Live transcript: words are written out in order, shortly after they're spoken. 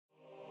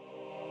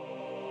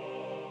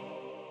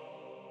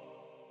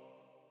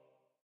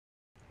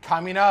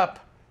Coming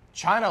up,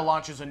 China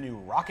launches a new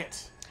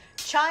rocket.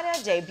 China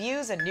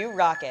debuts a new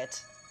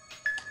rocket.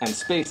 And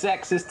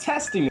SpaceX is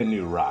testing a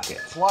new rocket.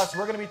 Plus,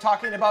 we're going to be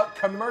talking about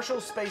commercial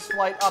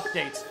spaceflight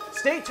updates.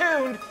 Stay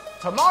tuned.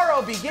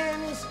 Tomorrow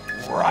begins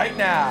right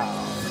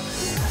now.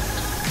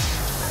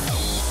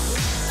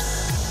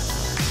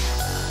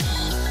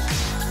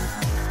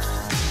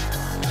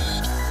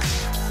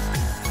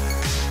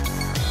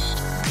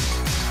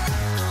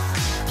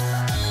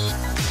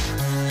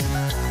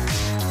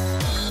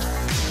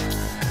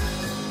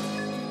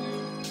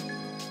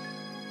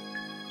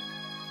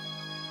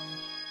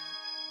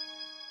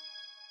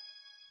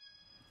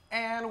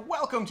 And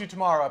welcome to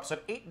Tomorrow, episode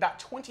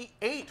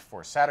 8.28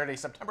 for Saturday,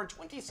 September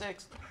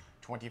 26th,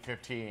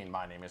 2015.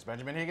 My name is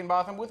Benjamin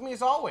Higginbotham. With me,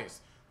 as always,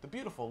 the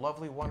beautiful,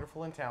 lovely,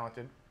 wonderful, and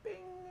talented, bing,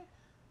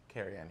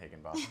 Carrie Ann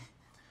Higginbotham.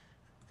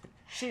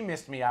 She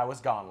missed me. I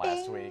was gone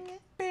last week.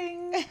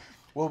 Bing.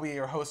 We'll be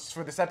your hosts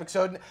for this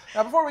episode.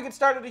 Now, before we get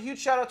started, a huge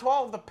shout out to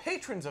all of the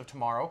patrons of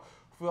Tomorrow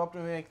who helped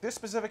me make this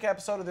specific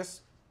episode of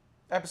this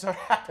episode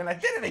happen. I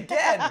did it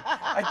again.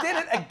 I did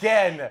it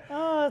again.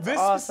 Oh, that's this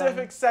awesome.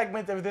 Specific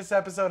segment of this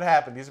episode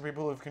happened. These are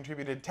people who have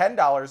contributed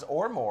 $10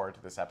 or more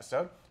to this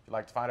episode. If you'd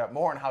like to find out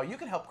more on how you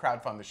can help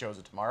crowdfund the shows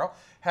of tomorrow,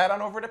 head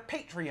on over to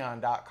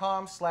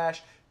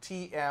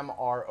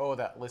patreon.com/TMRO.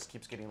 That list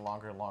keeps getting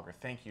longer and longer.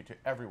 Thank you to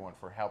everyone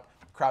for help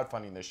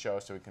crowdfunding this show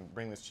so we can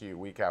bring this to you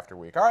week after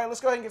week. All right,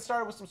 let's go ahead and get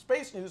started with some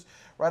space news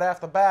right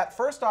off the bat.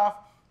 First off,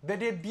 the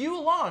debut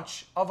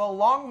launch of a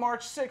Long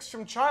March 6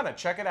 from China.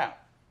 Check it out.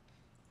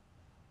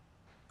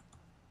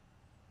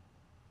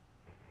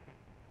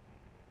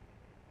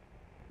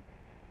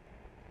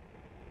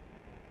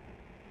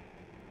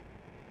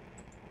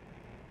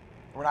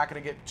 We're not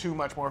going to get too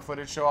much more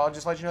footage, so I'll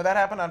just let you know that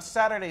happened on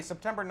Saturday,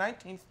 September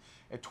 19th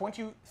at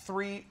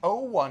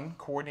 23:01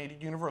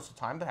 Coordinated Universal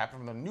Time. That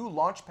happened from the new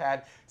Launch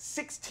Pad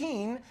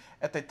 16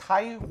 at the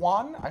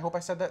Taiwan, I hope I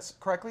said that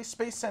correctly,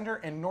 Space Center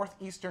in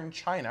northeastern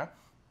China.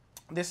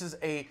 This is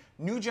a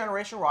new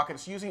generation rocket.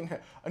 It's using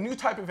a new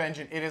type of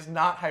engine. It is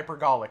not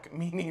hypergolic,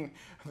 meaning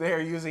they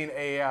are using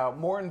a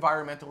more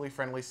environmentally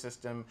friendly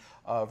system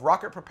of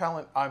rocket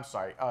propellant,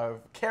 of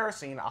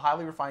kerosene, a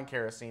highly refined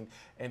kerosene,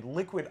 and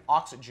liquid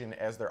oxygen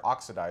as their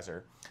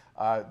oxidizer.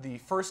 The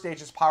first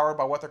stage is powered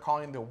by what they're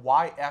calling the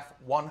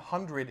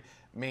YF-100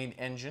 main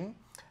engine.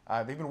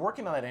 They've been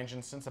working on that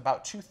engine since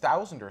about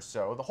 2000 or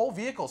so. The whole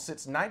vehicle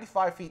sits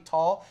 95 feet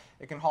tall.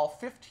 It can haul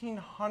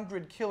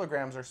 1,500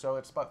 kilograms or so.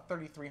 It's about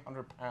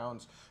 3,300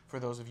 pounds for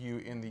those of you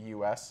in the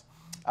U.S.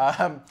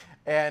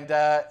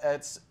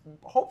 It's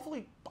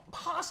hopefully,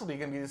 possibly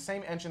going to be the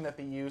same engine that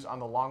they use on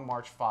the Long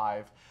March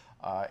 5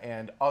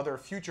 and other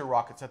future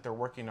rockets that they're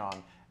working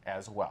on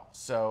as well.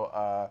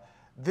 So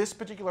this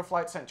particular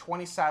flight sent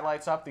 20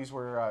 satellites up. These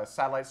were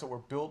satellites that were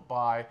built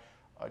by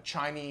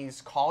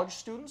Chinese college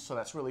students, so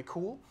that's really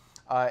cool.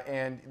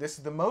 And this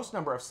is the most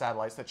number of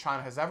satellites that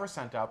China has ever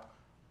sent up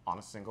on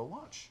a single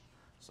launch.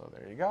 So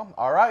there you go.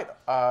 All right.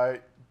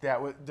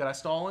 Did I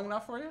stall long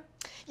enough for you?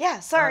 Yeah,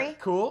 sorry. All right,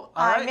 cool.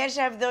 I managed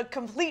to have the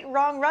complete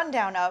wrong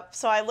rundown up,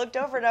 so I looked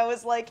over and I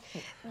was like,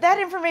 that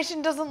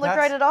information doesn't look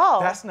right at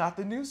all. That's not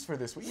the news for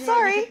this week.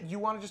 Sorry. You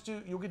want to just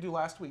do, you could do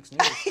last week's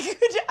news.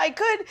 I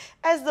could,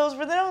 as those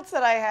were the notes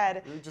that I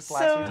had. Just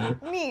last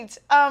week. Neat.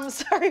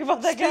 Sorry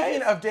about that, guys.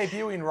 Speaking of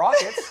debuting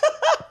rockets.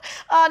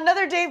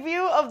 Another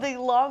debut of the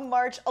Long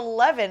March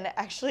 11,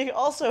 actually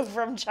also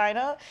from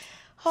China.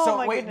 Oh, so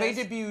my wait, goodness.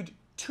 they debuted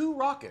 2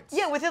 rockets.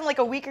 Yeah, within like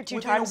a week or two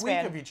time span. Within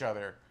a week of each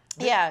other.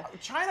 Yeah.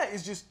 China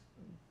is just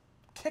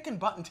kicking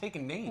butt and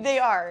taking names. They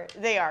are,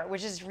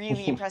 which is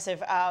really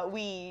impressive.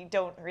 We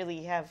don't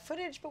really have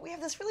footage, but we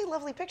have this really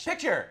lovely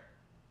picture.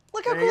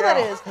 Look how cool that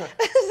is.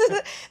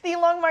 The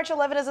Long March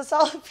 11 is a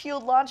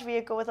solid-fueled launch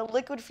vehicle with a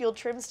liquid-fueled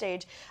trim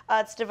stage.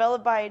 It's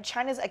developed by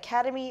China's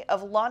Academy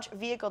of Launch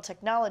Vehicle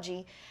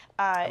Technology.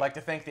 I'd like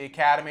to thank the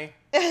Academy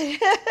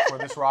for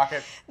this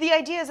rocket. The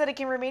idea is that it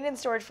can remain in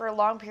storage for a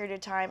long period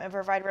of time and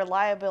provide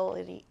reliable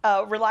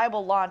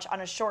launch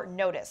on a short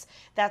notice.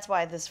 That's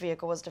why this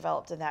vehicle was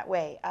developed in that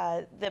way.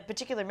 The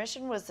particular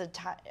mission was the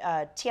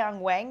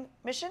Tiangwang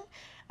mission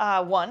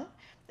 1.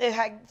 It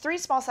had 3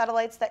 small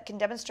satellites that can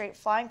demonstrate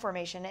flying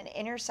formation and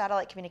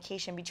inter-satellite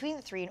communication between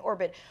the 3 in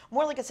orbit,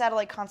 more like a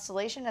satellite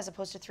constellation as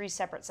opposed to 3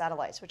 separate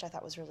satellites, which I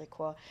thought was really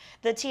cool.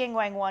 The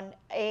Tiangwang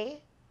 1A,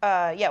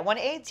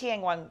 1A,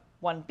 Tiangwang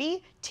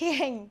 1B,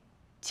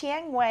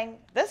 Tiangwang,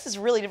 this is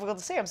really difficult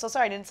to say. I'm so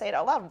sorry I didn't say it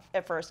out loud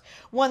at first.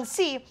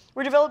 1C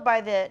were developed by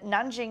the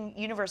Nanjing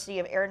University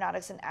of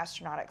Aeronautics and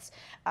Astronautics.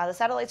 The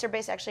satellites are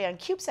based actually on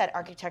CubeSat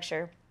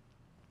architecture,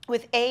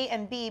 with A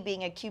and B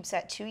being a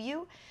CubeSat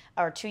 2U,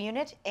 or 2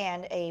 unit,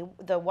 and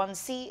the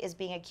 1C is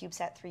being a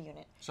CubeSat 3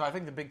 unit. So I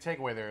think the big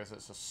takeaway there is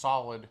it's a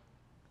solid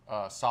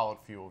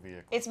fuel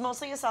vehicle. It's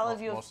mostly a solid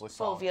fuel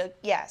vehicle.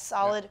 Yeah,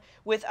 solid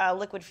with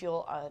liquid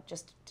fuel,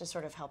 just to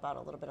sort of help out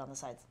a little bit on the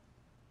sides.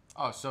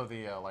 Oh, so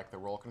the like the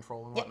roll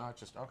control and whatnot.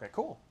 Just okay,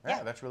 cool.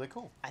 Yeah, that's really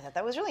cool. I thought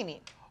that was really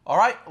neat. All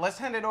right, let's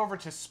hand it over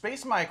to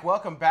Space Mike.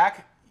 Welcome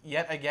back.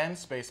 yet again,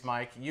 Space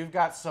Mike, you've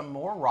got some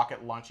more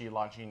rocket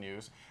launchy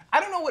news. I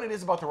don't know what it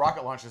is about the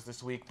rocket launches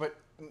this week, but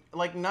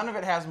like none of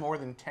it has more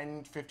than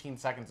 10, 15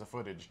 seconds of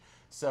footage.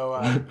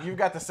 So you've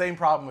got the same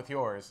problem with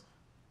yours.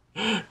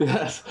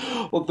 Yes.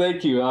 Well,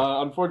 thank you.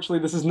 Unfortunately,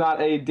 this is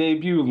not a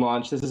debut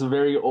launch. This is a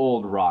very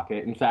old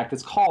rocket. In fact,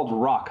 it's called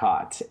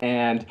Rokot.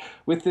 And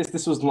with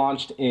this was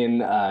launched in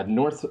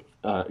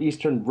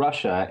northeastern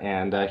Russia.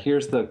 And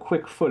here's the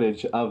quick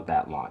footage of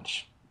that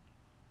launch.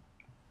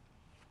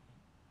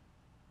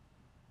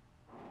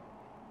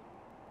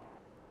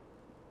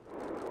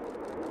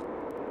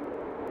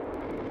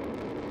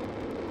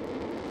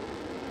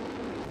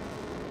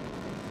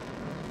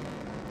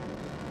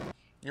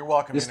 You're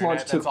welcome. This Internet.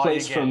 launch took That's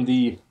place from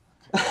the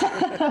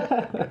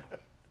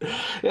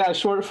yeah,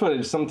 short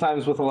footage.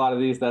 Sometimes with a lot of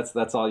these,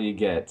 that's all you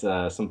get.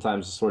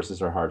 Sometimes the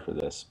sources are hard for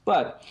this.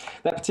 But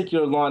that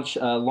particular launch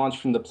launched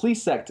from the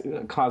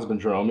Plesetsk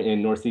Cosmodrome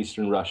in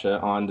northeastern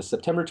Russia on the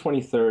September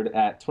 23rd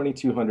at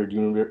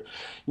 2200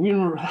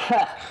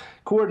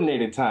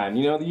 coordinated time.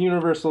 You know, the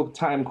universal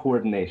time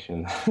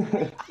coordination.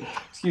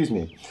 Excuse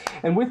me.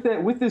 And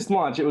with this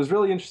launch, it was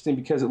really interesting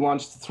because it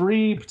launched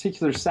 3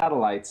 particular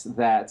satellites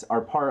that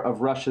are part of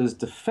Russia's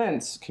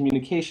defense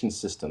communication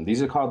system.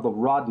 These are called the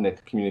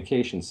Rodnik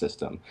communication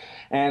system.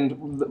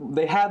 And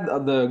they had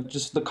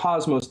just the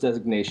Cosmos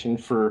designation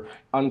for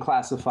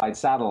unclassified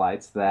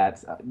satellites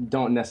that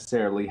don't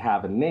necessarily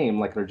have a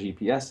name like our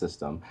GPS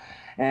system.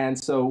 And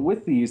so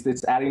with these,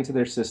 it's adding to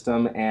their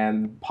system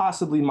and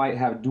possibly might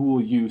have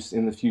dual use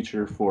in the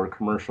future for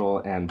commercial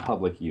and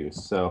public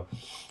use. So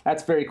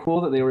that's very cool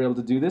that they were able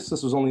to do this.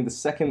 This was only the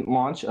 2nd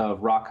launch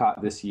of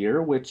Rokot this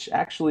year, which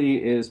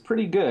actually is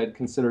pretty good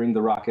considering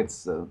the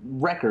rocket's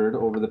record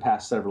over the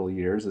past several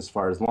years as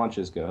far as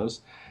launches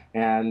goes.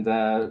 And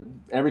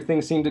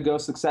everything seemed to go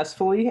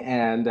successfully.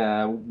 And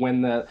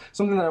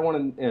something that I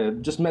want to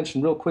just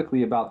mention real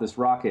quickly about this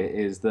rocket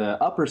is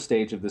the upper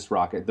stage of this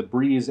rocket, the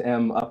Breeze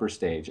M upper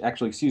stage.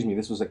 Actually, excuse me,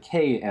 this was a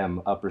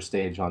KM upper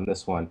stage on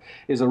this one.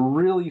 Is a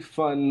really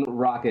fun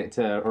rocket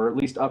or at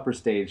least upper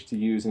stage to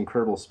use in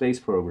Kerbal Space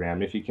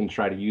Program if you can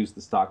try to use the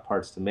stock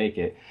parts to make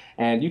it.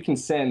 And you can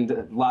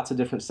send lots of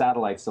different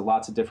satellites to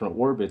lots of different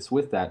orbits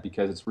with that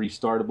because it's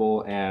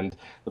restartable and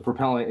the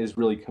propellant is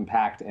really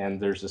compact and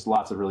there's just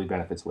lots of really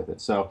benefits with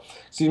it. So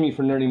excuse me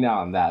for nerding out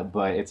on that,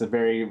 but it's a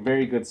very,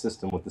 very good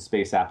system with the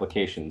space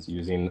applications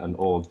using an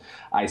old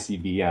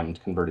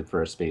ICBM converted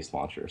for a space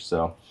launcher.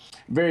 So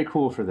very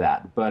cool for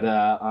that. But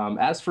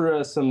as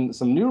for some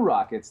new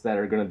rockets that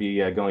are going to be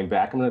going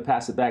back, I'm going to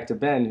pass it back to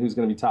Ben, who's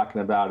going to be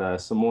talking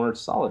about some more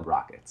solid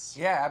rockets.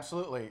 Yeah,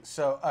 absolutely.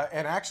 So,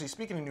 and actually,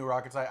 speaking of new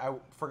rockets, I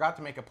forgot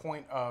to make a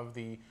point of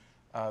the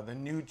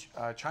new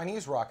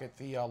Chinese rocket,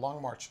 the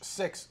Long March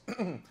 6.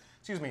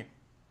 Excuse me.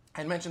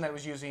 I mentioned that it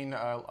was using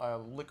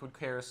liquid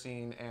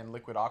kerosene and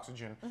liquid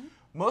oxygen. Mm-hmm.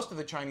 Most of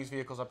the Chinese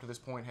vehicles up to this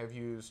point have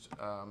used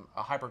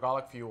a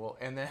hypergolic fuel,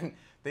 and then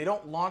they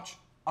don't launch,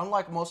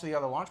 unlike most of the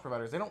other launch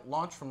providers, they don't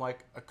launch from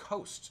like a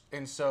coast.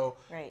 And so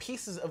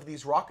pieces of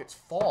these rockets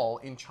fall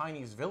in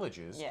Chinese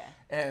villages,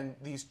 and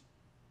these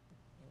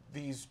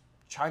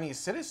Chinese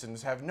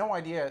citizens have no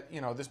idea,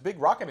 you know, this big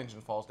rocket engine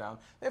falls down.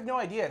 They have no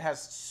idea it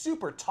has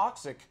super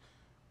toxic,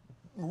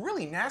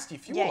 really nasty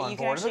fuel on board. Yeah, you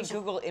can actually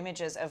Google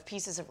images of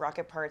pieces of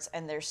rocket parts,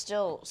 and they're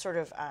still sort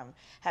of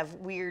have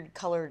weird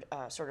colored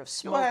sort of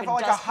smoke and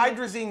like dust a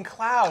hydrazine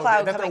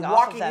cloud that they're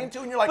walking into,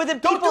 and you're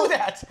like, don't do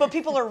that. But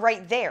people are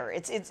right there.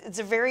 It's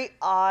a very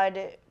odd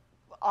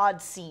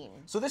scene.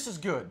 So this is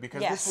good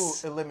because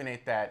this will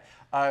eliminate that.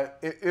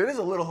 It is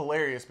a little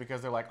hilarious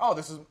because they're like, oh,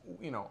 this is,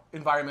 you know,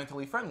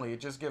 environmentally friendly. It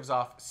just gives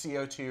off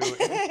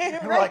CO2.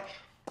 And we're like,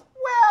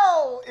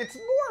 well, it's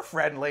more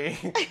friendly.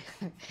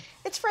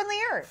 It's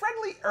friendlier.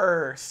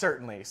 Friendlier,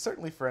 certainly.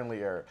 Certainly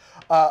friendlier.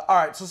 All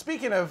right, so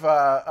speaking of,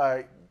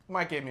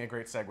 Mike gave me a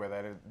great segue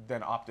that I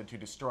then opted to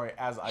destroy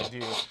as I do.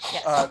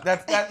 Yes.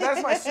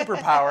 That's my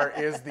superpower,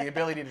 is the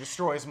ability to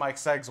destroy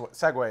Mike's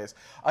segues.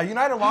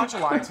 United Launch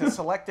Alliance has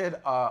selected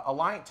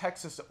Alliant Tech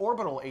Systems,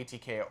 Orbital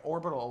ATK,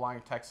 Orbital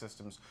Alliant Tech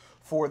Systems,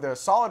 for the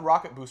solid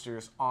rocket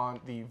boosters on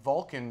the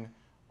Vulcan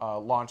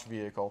launch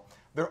vehicle.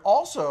 They're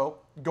also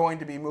going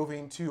to be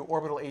moving to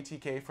Orbital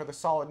ATK for the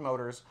solid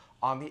motors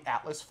on the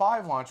Atlas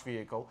V launch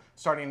vehicle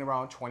starting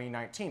around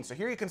 2019. So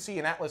here you can see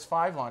an Atlas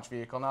V launch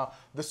vehicle. Now,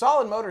 the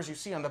solid motors you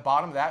see on the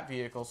bottom of that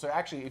vehicle, so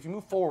actually if you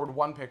move forward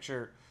one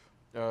picture,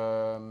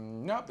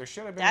 nope, there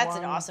should have been one. That's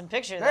an awesome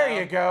picture, though. There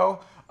you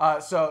go.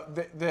 So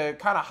the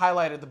kind of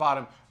highlight at the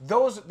bottom,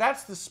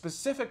 that's the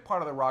specific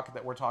part of the rocket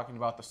that we're talking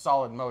about, the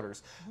solid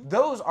motors. Mm-hmm.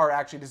 Those are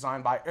actually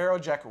designed by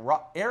Aerojet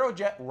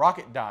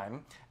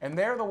Rocketdyne, and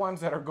they're the ones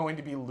that are going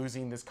to be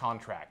losing this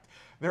contract.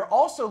 They're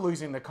also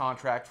losing the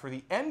contract for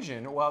the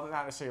engine. Well,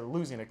 not necessarily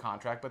losing a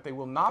contract, but they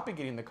will not be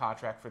getting the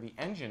contract for the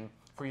engine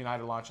for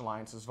United Launch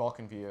Alliance's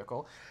Vulcan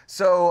vehicle.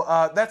 So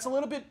that's a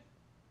little bit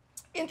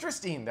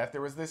interesting that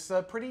there was this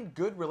pretty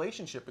good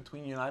relationship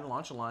between United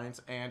Launch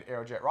Alliance and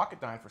Aerojet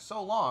Rocketdyne for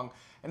so long,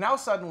 and now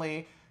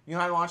suddenly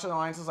United Launch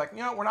Alliance is like,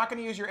 we're not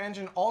going to use your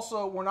engine.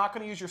 Also, we're not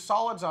going to use your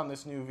solids on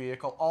this new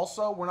vehicle.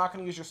 Also, we're not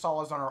going to use your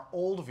solids on our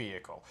old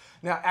vehicle.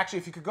 Now, actually,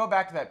 if you could go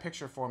back to that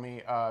picture for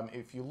me,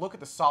 if you look at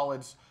the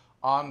solids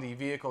on the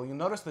vehicle, you'll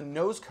notice the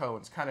nose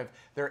cones,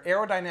 they're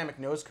aerodynamic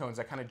nose cones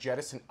that kind of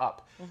jettison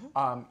up.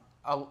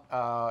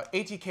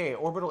 ATK,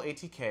 Orbital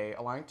ATK,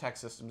 Alliant Tech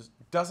Systems,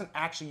 doesn't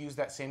actually use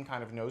that same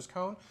kind of nose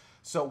cone.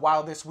 So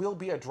while this will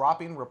be a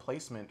drop-in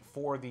replacement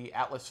for the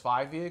Atlas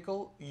V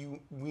vehicle,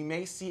 we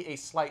may see a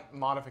slight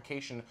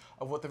modification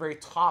of what the very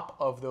top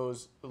of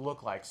those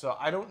look like. So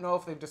I don't know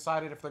if they've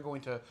decided if they're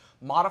going to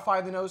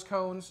modify the nose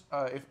cones,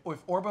 if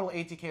Orbital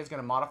ATK is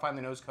going to modify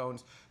the nose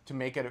cones to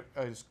make it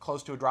as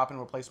close to a drop-in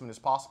replacement as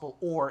possible,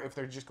 or if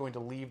they're just going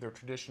to leave their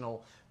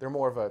traditional, they're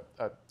more of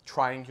a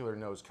triangular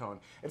nose cone.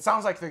 It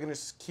sounds like they're going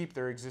to keep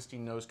their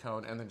existing nose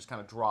cone and then just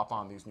kind of drop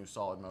on these new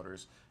solid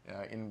motors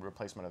in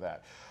replacement of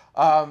that.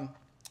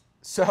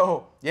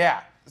 So,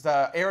 yeah,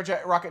 the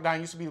Aerojet Rocketdyne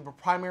used to be the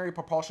primary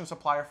propulsion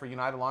supplier for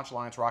United Launch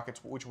Alliance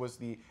rockets, which was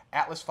the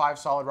Atlas V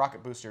solid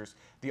rocket boosters,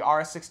 the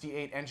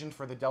RS-68 engine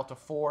for the Delta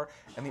IV,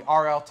 and the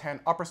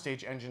RL-10 upper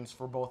stage engines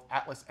for both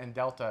Atlas and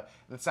Delta.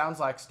 And it sounds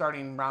like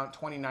starting around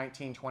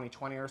 2019,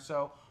 2020 or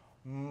so,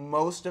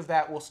 most of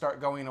that will start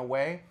going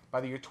away.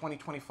 By the year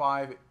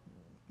 2025,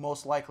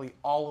 most likely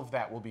all of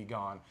that will be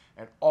gone,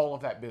 and all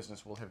of that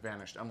business will have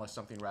vanished unless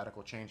something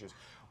radical changes,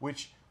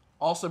 which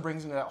also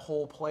brings into that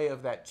whole play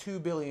of that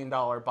 $2 billion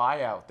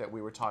buyout that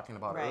we were talking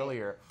about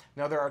earlier.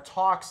 Now, there are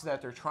talks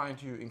that they're trying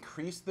to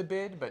increase the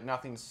bid, but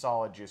nothing's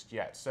solid just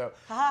yet. So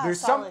there's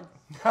solid.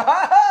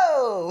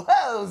 Ho,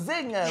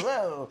 zinga,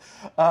 whoa.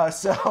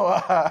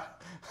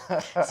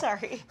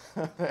 Sorry.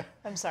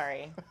 I'm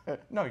sorry.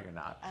 No, you're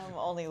not. I'm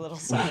only a little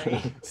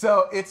sorry.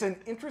 So it's an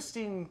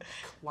interesting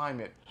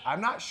climate.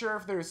 I'm not sure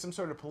if there's some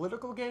sort of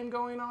political game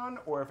going on,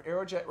 or if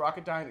Aerojet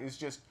Rocketdyne is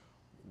just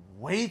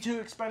way too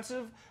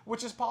expensive,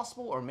 which is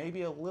possible, or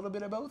maybe a little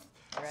bit of both.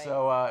 Right.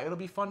 So it'll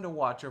be fun to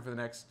watch over the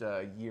next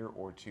year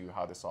or two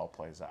how this all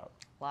plays out.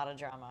 A lot of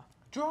drama.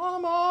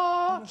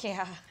 Drama!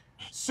 Yeah.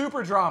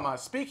 Super drama.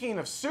 Speaking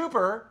of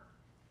super...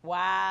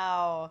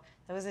 Wow.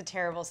 That was a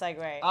terrible segue.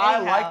 I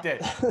Anyhow, liked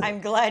it. I'm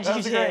glad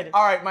you did. Great.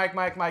 All right,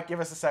 Mike, give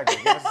us a segue.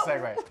 Give us a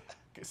segue.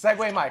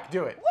 Segue, Mike,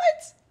 do it.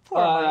 What? Poor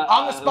Mike.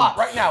 On the spot,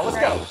 right now. Let's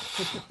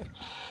go.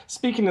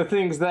 Speaking of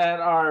things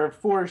that are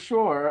for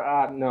sure,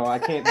 no, I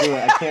can't do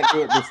it. I can't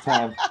do it this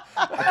time.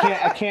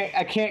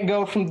 I can't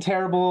go from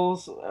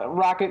terrible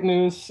rocket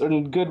news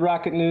and good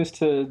rocket news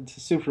to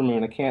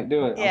supermoon. I can't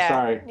do it. Yeah, I'm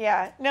sorry.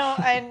 Yeah, no,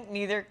 and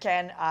neither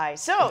can I.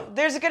 So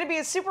there's going to be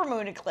a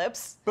supermoon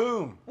eclipse.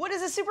 Boom. What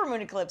is a supermoon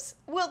eclipse?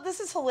 Well,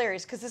 this is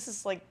hilarious because this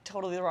is like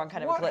totally the wrong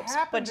kind of eclipse.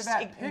 Happened but just to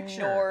that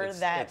ignore picture?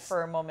 that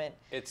for a moment.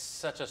 It's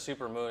such a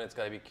supermoon. It's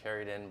got to be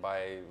carried in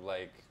by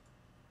like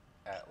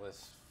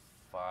Atlas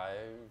V.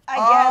 I guess.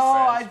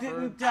 I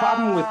didn't.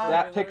 Problem with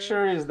that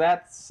picture is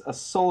that's a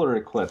solar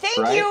eclipse, Thank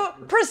right? you.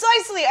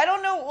 Precisely. I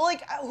don't know,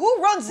 like,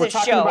 who runs We're this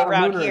talking show about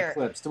around a lunar here?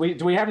 eclipse. Do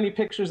we have any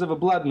pictures of a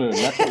blood moon?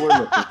 That's what we're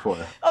looking for.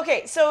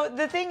 Okay, so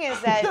the thing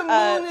is that The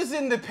moon is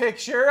in the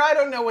picture. I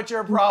don't know what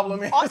your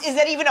problem is. is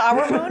that even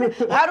our moon?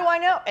 How do I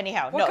know?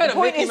 Anyhow, What no. kind The of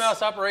point Mickey is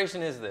Mouse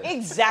operation is this?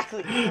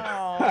 exactly.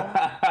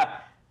 Oh.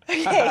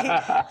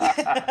 Okay.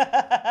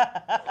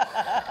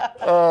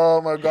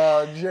 Oh my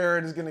God,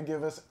 Jared is gonna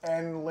give us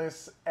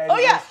endless Oh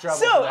yeah. trouble.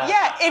 So for that.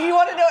 yeah, if you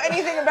want to know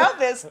anything about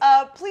this,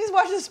 please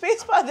watch the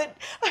space pod that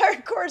our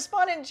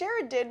correspondent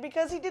Jared did,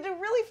 because he did a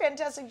really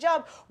fantastic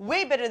job,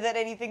 way better than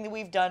anything that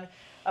we've done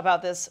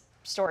about this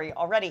story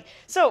already.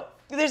 So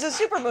there's a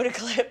supermoon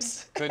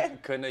eclipse.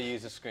 Couldn't have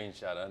used a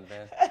screenshot,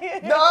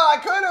 unban. No, I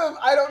could have.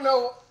 I don't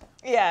know.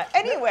 Yeah.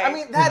 Anyway. I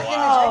mean, that image.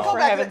 Oh, Go for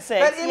back to heaven's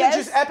that sakes, image yes.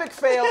 is epic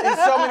fail in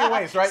so many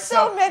ways, right?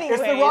 So many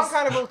It's the ways. wrong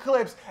kind of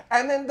eclipse,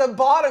 and then the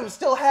bottom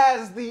still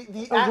has the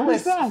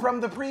Atlas that?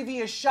 from the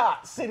previous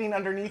shot sitting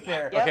underneath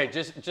there. Yep. Okay,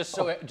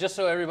 just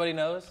so everybody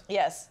knows,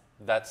 Yes.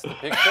 that's the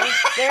picture.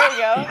 There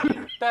you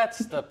go. That's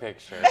the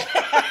picture.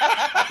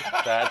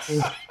 That's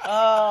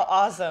Oh,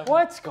 awesome.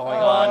 what's going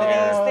One on of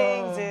here. these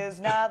things is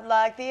not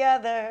like the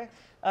other.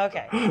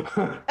 Okay.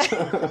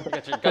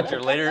 You got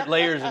your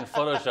layers in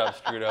Photoshop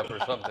screwed up or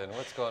something.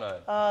 What's going on?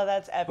 Oh,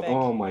 that's epic.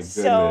 Oh my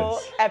So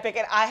goodness. epic,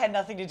 and I had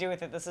nothing to do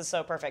with it. This is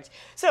so perfect.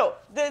 So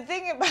the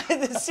thing about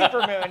the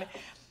supermoon,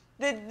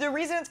 the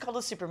reason it's called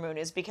a supermoon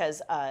is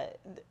because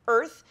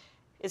Earth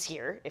is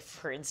here, if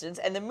for instance,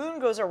 and the moon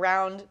goes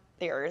around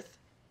the Earth,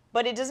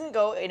 but it doesn't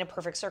go in a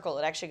perfect circle.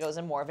 It actually goes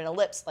in more of an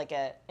ellipse, like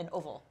an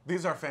oval.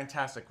 These are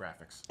fantastic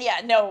graphics.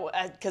 Yeah, no,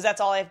 because that's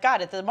all I've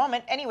got at the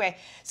moment. Anyway,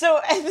 so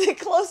the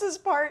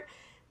closest part,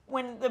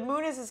 when the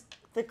moon is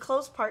the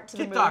close part to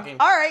the Keep moon. talking.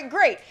 All right,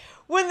 great.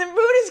 When the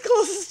moon is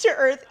closest to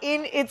Earth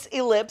in its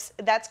ellipse,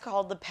 that's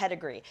called the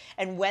pedigree.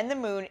 And when the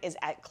moon is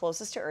at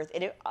closest to Earth,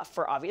 it,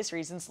 for obvious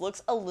reasons,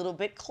 looks a little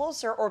bit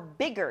closer or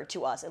bigger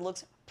to us. It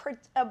looks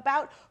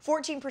about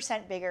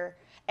 14% bigger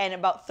and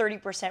about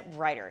 30%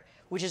 brighter,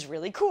 which is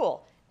really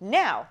cool.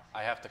 Now,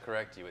 I have to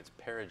correct you. It's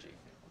perigee.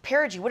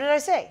 perigee, what did I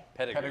say?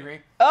 Pedigree.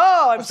 Pedigree.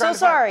 Oh, I'm so trying to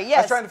find- sorry. I was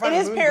Yes, trying to find it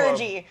a is moon globe.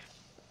 perigee.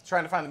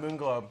 Trying to find the moon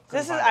globe.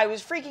 I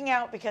was freaking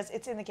out because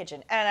it's in the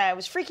kitchen, and I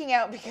was freaking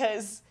out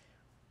because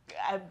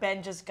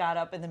Ben just got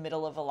up in the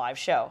middle of a live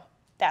show.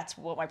 That's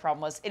what my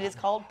problem was. It is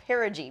called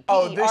Perigee.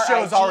 Oh, this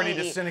show's already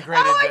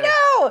disintegrated. Oh, I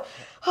know.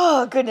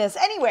 Oh, goodness.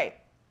 Anyway,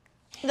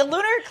 the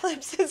lunar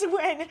eclipse is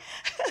when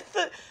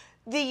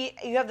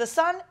you have the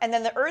sun, and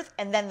then the Earth,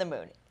 and then the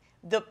moon.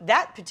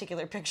 That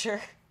particular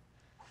picture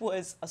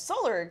was a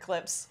solar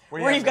eclipse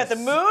where you've got the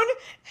moon,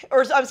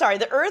 or I'm sorry,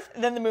 the Earth,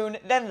 then the moon,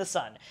 then the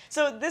sun.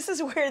 So this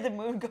is where the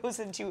moon goes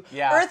into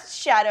Earth's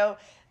shadow.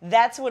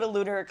 That's what a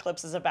lunar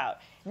eclipse is about.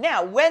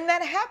 Now, when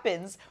that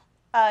happens,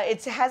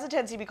 it has a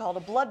tendency to be called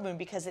a blood moon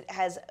because it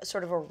has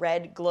sort of a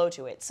red glow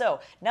to it. So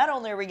not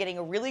only are we getting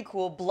a really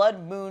cool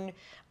blood moon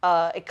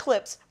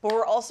eclipse, but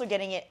we're also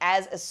getting it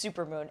as a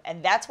supermoon,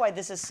 and that's why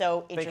this is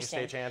so interesting.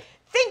 Thank you, Stagehand.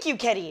 Thank you,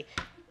 Ketty.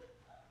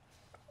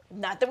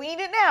 Not that we need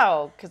it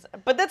now,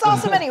 but that's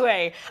awesome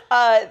anyway.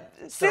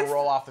 So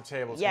roll off the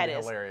table. It's yeah, gonna be it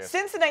is. hilarious.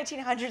 Since the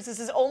 1900s, this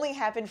has only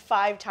happened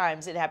 5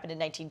 times. It happened in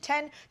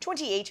 1910,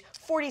 28,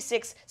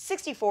 46,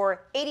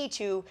 64,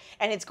 82,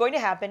 and it's going to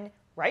happen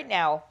right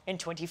now in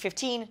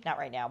 2015. Not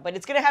right now, but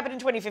it's going to happen in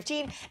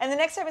 2015, and the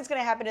next time it's going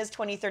to happen is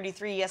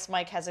 2033. Yes,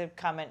 Mike has a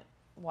comment.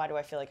 Why do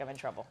I feel like I'm in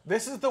trouble?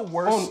 This is the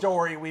worst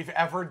story we've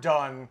ever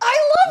done.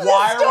 I love this story!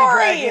 Why are we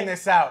dragging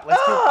this out? Let's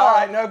keep. All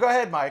right, no, go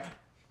ahead, Mike.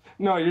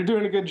 No, you're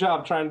doing a good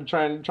job trying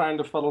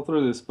to fuddle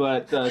through this.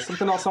 But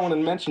something else I want to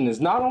mention is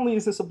not only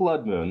is this a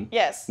blood moon.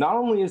 Yes. Not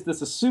only is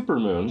this a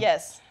supermoon.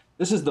 Yes.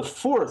 This is the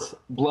 4th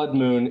blood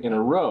moon in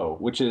a row,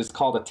 which is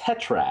called a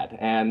tetrad.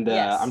 And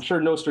I'm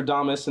sure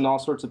Nostradamus and all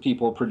sorts of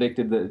people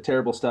predicted that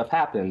terrible stuff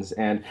happens.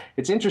 And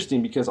it's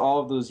interesting because all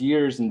of those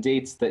years and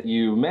dates that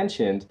you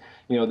mentioned,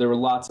 there were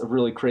lots of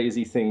really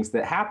crazy things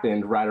that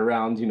happened right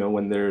around,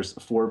 when there's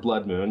 4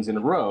 blood moons in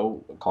a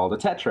row called a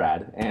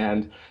tetrad.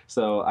 And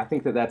so I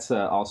think that that's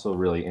also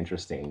really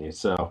interesting.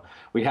 So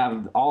we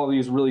have all of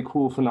these really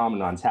cool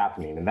phenomenons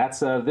happening. And that's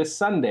this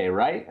Sunday,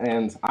 right?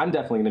 And I'm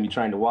definitely going to be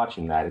trying to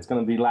watching that. It's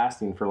going to be lasting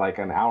for like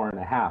an hour and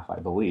a half, I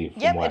believe.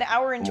 Yep, an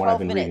hour and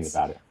 12 minutes.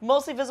 About it.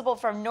 Mostly visible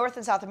from North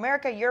and South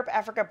America, Europe,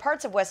 Africa,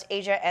 parts of West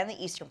Asia, and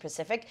the Eastern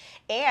Pacific.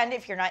 And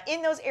if you're not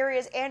in those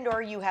areas and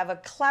or you have a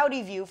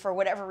cloudy view for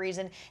whatever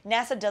reason,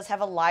 NASA does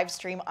have a live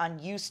stream on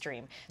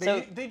Ustream.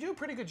 They do a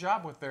pretty good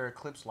job with their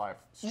Eclipse live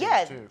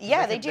streams too.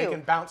 Yeah, they do. They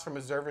can bounce from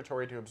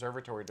observatory to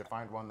observatory to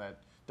find one that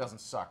doesn't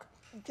suck.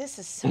 This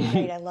is so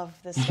great. I love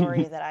this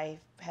story that I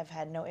have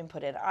had no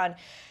input in on.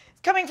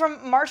 Coming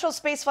from Marshall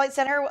Space Flight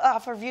Center,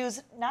 offer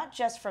views not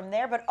just from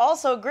there, but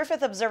also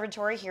Griffith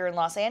Observatory here in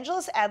Los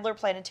Angeles, Adler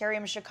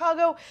Planetarium in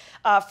Chicago,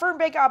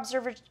 Fernbank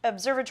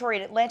Observatory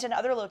in Atlanta, and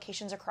other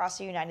locations across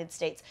the United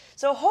States.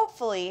 So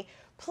hopefully,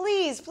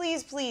 please,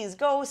 please, please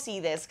go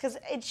see this, because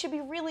it should be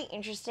really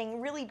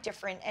interesting, really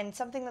different, and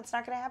something that's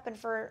not going to happen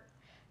for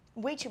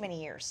way too many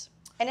years.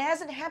 And it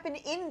hasn't happened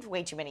in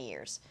way too many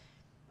years.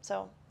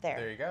 So, there.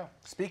 There you go.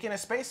 Speaking of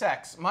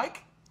SpaceX,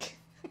 Mike?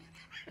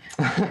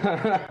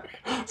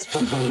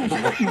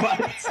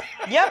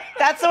 Yep,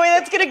 that's the way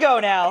that's gonna go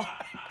now.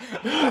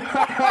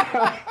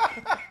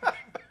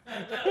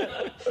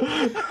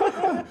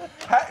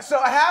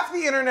 So half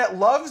the internet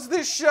loves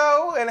this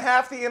show and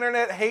half the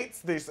internet hates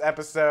this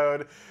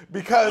episode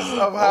because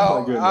of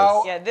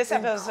how yeah, this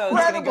episode is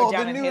gonna go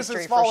down in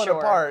history for sure.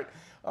 Apart.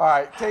 All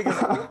right, take us.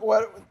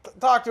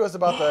 Talk to us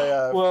about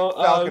the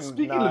Falcon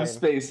speaking 9. of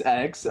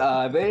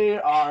SpaceX, they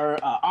are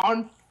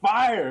on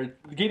fire,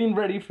 getting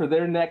ready for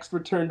their next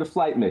return to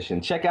flight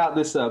mission. Check out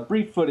this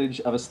brief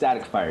footage of a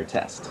static fire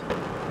test.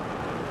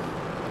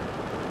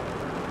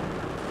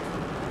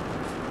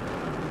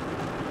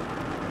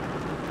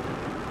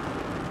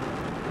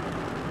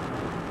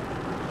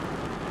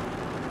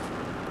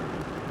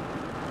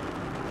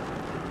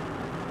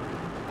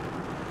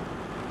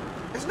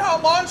 It's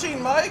not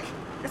launching, Mike.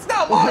 It's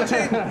not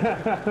launching.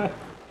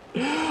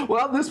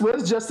 Well, this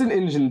was just an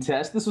engine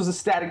test. This was a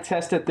static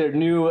test at their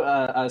new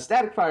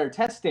static fire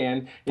test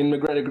stand in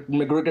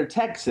McGregor,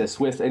 Texas,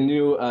 with a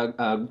new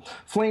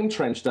flame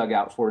trench dug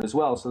out for it as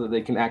well, so that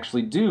they can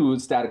actually do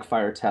static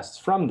fire tests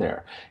from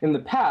there. In the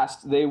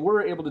past, they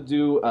were able to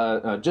do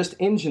just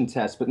engine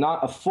tests, but not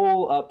a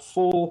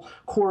full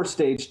core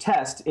stage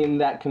test in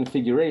that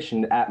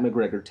configuration at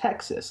McGregor,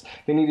 Texas.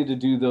 They needed to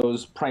do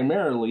those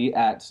primarily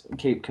at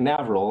Cape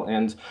Canaveral,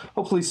 and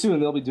hopefully soon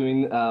they'll be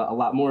doing a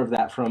lot more of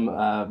that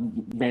from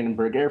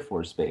Vandenberg Air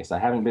Force Base. I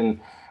haven't been,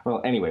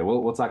 well, anyway,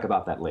 we'll talk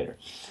about that later.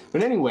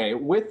 But anyway,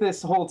 with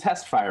this whole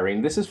test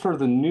firing, this is for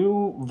the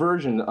new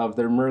version of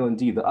their Merlin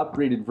D, the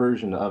upgraded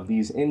version of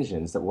these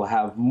engines that will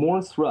have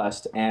more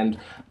thrust, and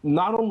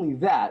not only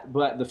that,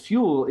 but the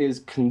fuel is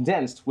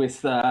condensed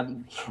with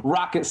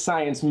rocket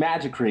science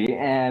magicry,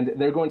 and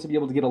they're going to be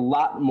able to get a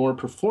lot more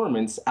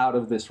performance out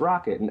of this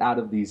rocket and out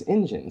of these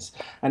engines.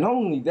 And not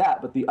only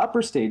that, but the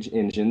upper stage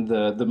engine,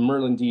 the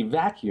Merlin D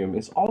vacuum,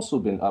 has also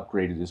been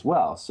upgraded as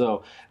well.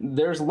 So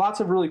there's lots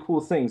of really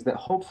cool things that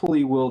hopefully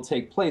hopefully will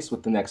take place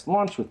with the next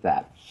launch with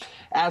that.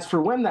 As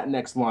for when that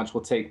next launch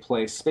will take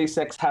place,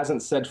 SpaceX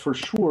hasn't said for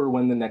sure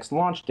when the next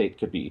launch date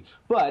could be.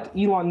 But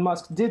Elon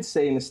Musk did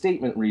say in a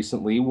statement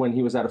recently when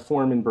he was at a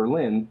forum in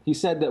Berlin, he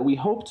said that we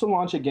hope to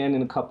launch again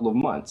in a couple of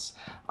months.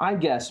 I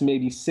guess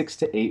maybe 6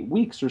 to 8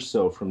 weeks or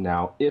so from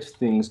now, if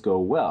things go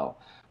well.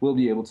 We'll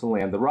be able to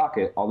land the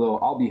rocket, although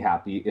I'll be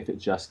happy if it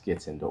just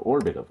gets into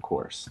orbit, of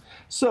course.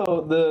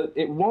 So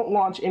it won't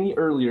launch any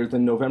earlier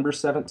than November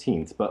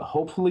 17th, but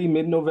hopefully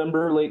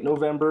mid-November, late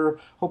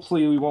November.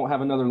 Hopefully we won't have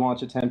another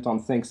launch attempt on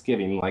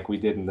Thanksgiving like we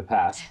did in the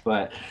past.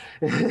 But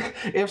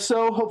if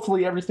so,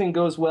 hopefully everything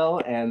goes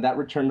well, and that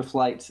return to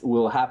flight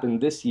will happen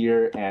this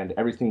year, and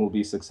everything will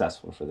be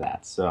successful for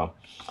that. So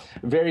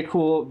very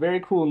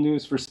cool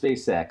news for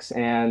SpaceX.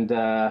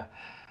 And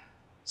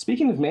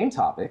speaking of main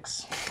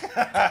topics.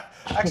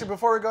 Actually,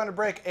 before we go into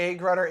break, A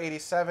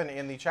Grutter87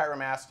 in the chat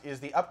room asked, is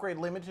the upgrade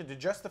limited to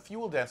just the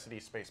fuel density,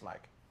 Space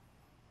Mike?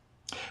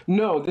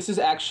 No, this is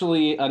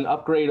actually an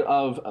upgrade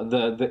of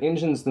the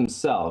engines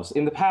themselves.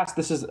 In the past,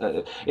 this is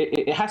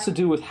it has to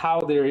do with how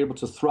they're able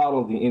to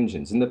throttle the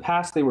engines. In the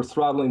past, they were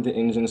throttling the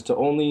engines to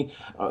only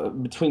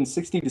between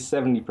 60 to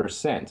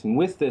 70%. And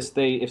with this,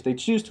 if they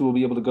choose to, will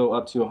be able to go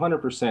up to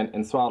 100%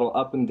 and throttle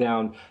up and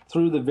down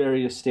through the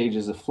various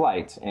stages of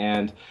flight.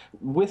 And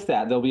with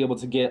that, they'll be able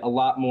to get a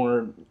lot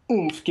more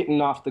oomph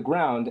getting off the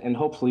ground, and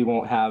hopefully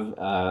won't have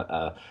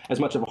as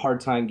much of a hard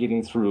time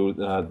getting through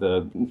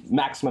the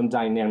maximum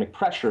dynamic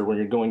pressure when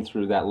you're going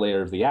through that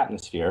layer of the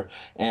atmosphere,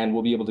 and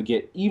we'll be able to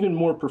get even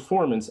more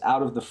performance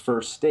out of the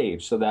first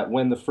stage, so that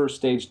when the first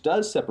stage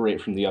does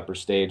separate from the upper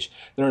stage,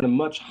 they're at a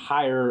much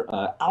higher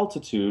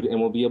altitude, and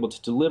we'll be able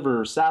to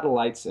deliver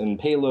satellites and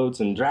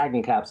payloads and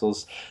Dragon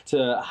capsules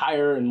to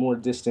higher and more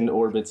distant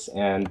orbits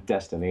and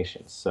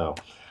destinations. So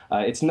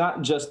it's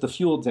not just the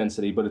fuel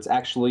density, but it's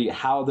actually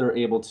how they're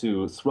able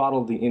to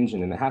throttle the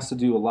engine, and it has to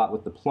do a lot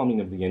with the plumbing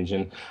of the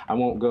engine. I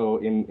won't go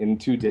in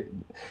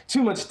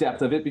too much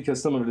depth of it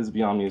because some of it is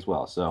beyond me as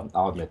well, so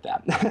I'll admit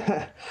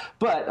that.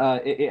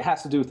 But it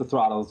has to do with the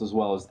throttles as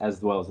well as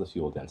the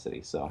fuel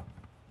density. So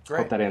Great.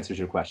 Hope that answers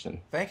your question.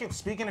 Thank you.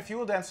 Speaking of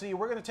fuel density,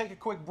 we're going to take a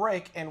quick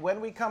break, and when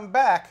we come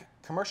back,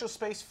 commercial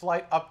space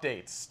flight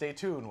updates. Stay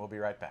tuned. We'll be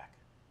right back.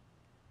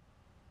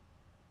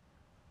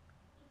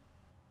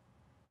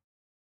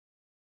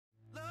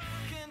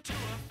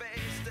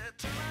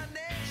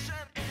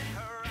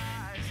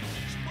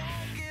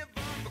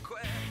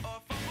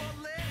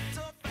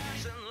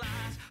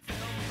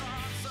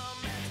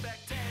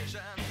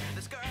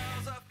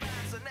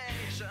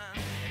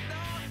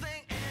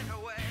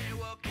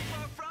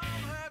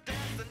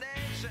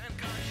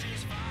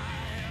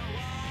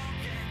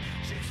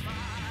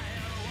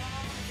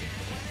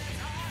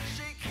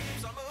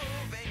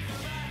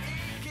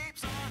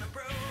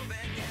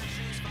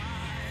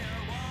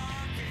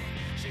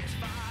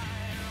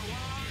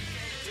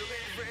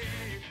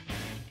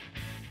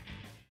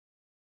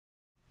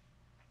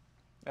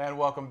 And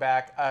welcome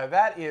back.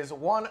 That is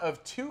one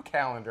of 2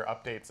 calendar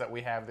updates that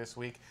we have this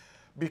week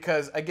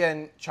because,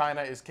 again,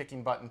 China is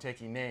kicking butt and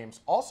taking names.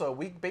 Also,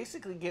 we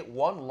basically get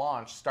one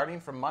launch starting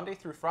from Monday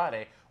through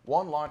Friday,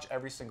 one launch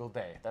every single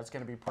day. That's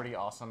going to be pretty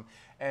awesome.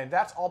 And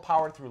that's all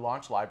powered through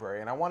Launch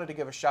Library. And I wanted to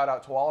give a shout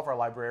out to all of our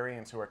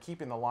librarians who are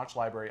keeping the Launch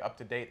Library up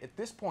to date. At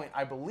this point,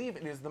 I believe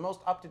it is the most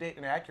up-to-date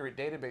and accurate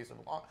database of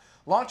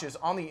launches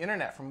on the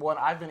internet from what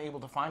I've been able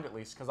to find, at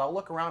least, because I'll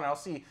look around and I'll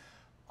see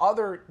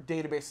other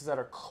databases that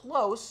are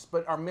close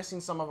but are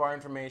missing some of our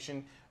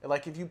information.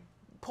 Like if you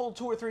pull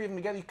 2 or 3 of them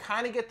together, you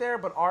kind of get there,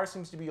 but ours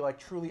seems to be like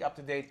truly up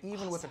to date,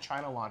 even with the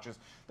China launches.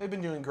 They've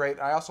been doing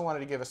great. I also wanted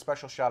to give a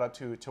special shout out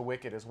to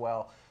Wicked as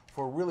well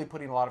for really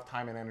putting a lot of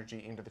time and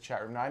energy into the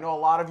chat room. Now I know a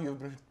lot of you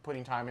have been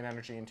putting time and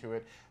energy into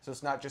it, so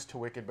it's not just to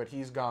Wicked, but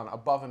he's gone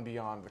above and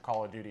beyond the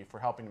Call of Duty for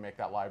helping to make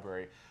that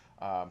library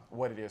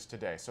what it is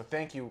today. So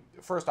thank you,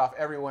 first off,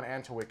 everyone,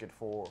 and to Wicked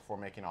for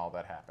making all of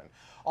that happen.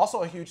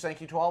 Also, a huge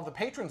thank you to all of the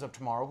patrons of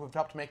Tomorrow who have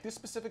helped make this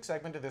specific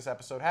segment of this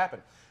episode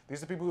happen. These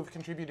are the people who have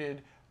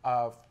contributed,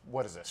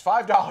 what is this,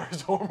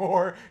 $5 or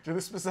more to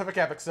this specific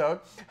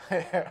episode.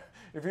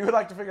 If you would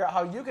like to figure out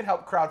how you can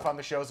help crowdfund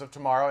the shows of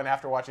tomorrow, and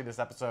after watching this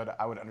episode,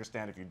 I would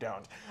understand if you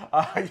don't,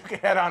 you can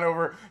head on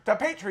over to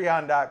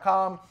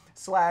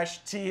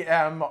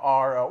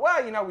patreon.com/TMRO.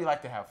 Well, you know, we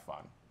like to have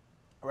fun.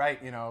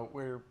 Right, you know,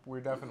 we're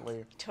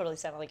definitely... Totally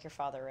sounded like your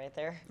father right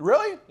there.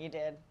 Really? You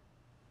did.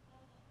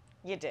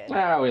 You did.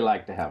 We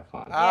like to have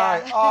fun.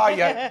 Yeah. Oh,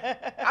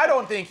 yeah. I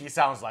don't think he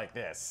sounds like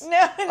this. No,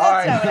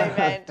 that's not what I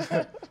meant.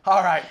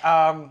 All right.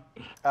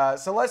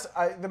 So let's...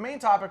 the main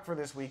topic for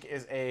this week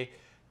is a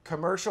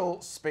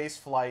commercial space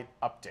flight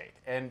update.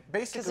 And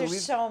basically... Because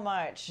there's so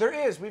much. There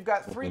is. We've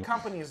got 3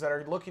 companies that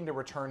are looking to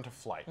return to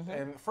flight.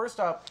 And first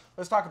up,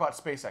 let's talk about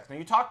SpaceX. Now,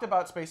 you talked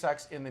about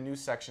SpaceX in the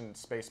news section,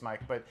 Space Mike,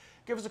 but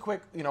give us a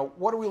quick, you know,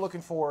 what are we looking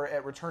for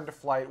at return to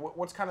flight?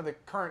 What's kind of the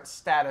current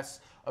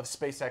status of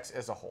SpaceX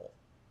as a whole?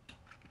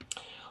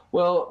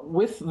 Well,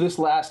 with this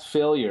last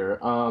failure,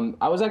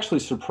 I was actually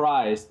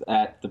surprised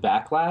at the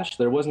backlash.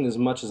 There wasn't as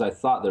much as I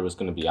thought there was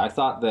going to be. I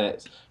thought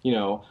that, you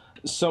know,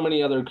 so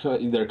many other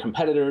their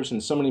competitors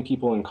and so many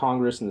people in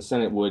Congress and the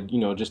Senate would,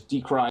 just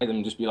decry them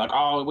and just be like,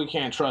 oh, we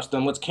can't trust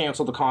them. Let's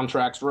cancel the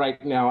contracts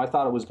right now. I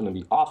thought it was going to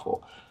be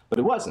awful. But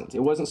it wasn't.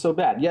 It wasn't so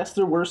bad. Yes,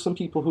 there were some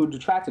people who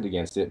detracted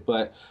against it,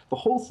 but the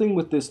whole thing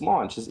with this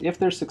launch is if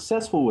they're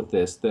successful with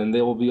this, then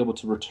they will be able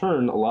to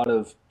return a lot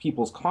of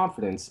people's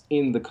confidence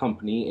in the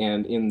company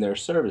and in their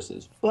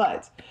services.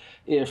 But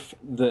if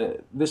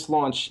this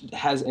launch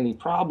has any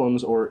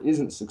problems or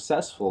isn't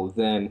successful,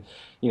 then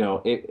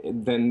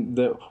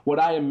what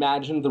I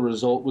imagined the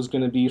result was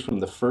going to be from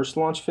the first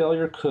launch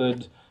failure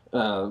could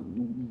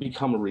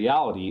become a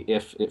reality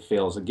if it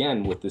fails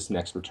again with this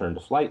next return to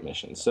flight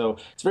mission. So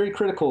it's very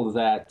critical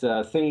that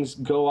things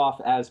go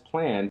off as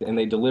planned and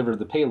they deliver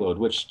the payload,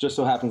 which just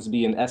so happens to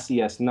be an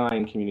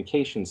SES-9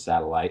 communications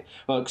satellite.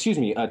 Well, excuse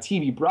me, a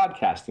TV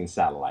broadcasting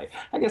satellite.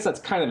 I guess that's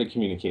kind of a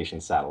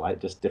communication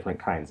satellite, just different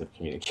kinds of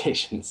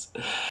communications.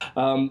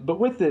 But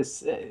with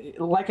this,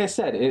 like I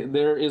said,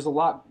 there's a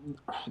lot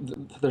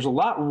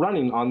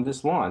running on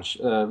this launch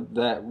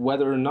that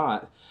whether or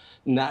not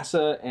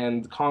NASA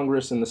and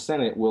Congress and the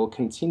Senate will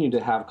continue to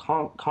have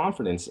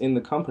confidence in the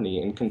company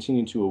and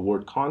continue to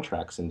award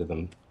contracts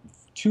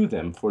to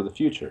them for the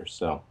future.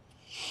 So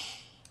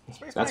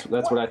that's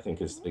what I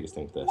think is the biggest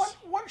thing with this.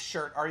 What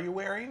shirt are you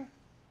wearing?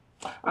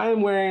 I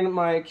am wearing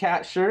my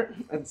cat shirt.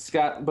 It's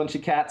got a bunch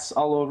of cats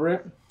all over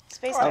it.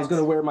 Space I was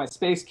going to wear my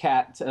Space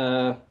Cat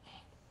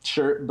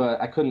shirt,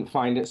 but I couldn't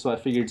find it, so I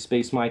figured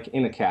Space Mike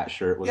in a cat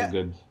shirt was a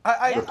good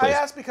I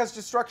asked because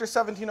Destructor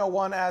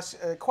 1701 asked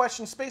a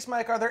question, Space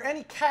Mike, are there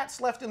any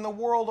cats left in the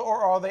world,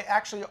 or are they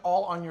actually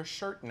all on your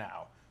shirt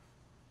now?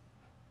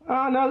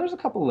 No, there's a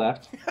couple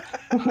left.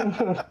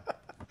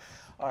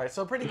 All right,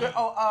 so pretty good.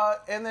 Oh,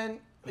 and then,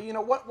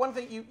 one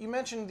thing, you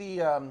mentioned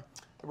the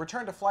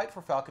return to flight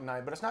for Falcon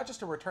 9, but it's not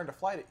just a return to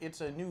flight, it's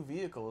a new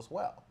vehicle as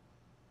well.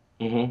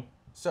 Mm-hmm.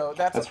 So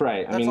that's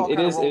right. I mean, it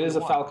is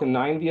a Falcon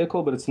 9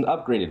 vehicle, but it's an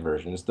upgraded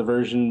version. It's the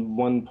version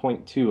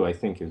 1.2, I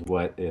think, is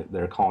what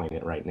they're calling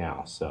it right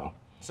now. So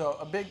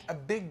a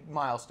big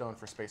milestone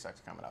for SpaceX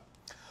coming up.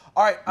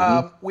 All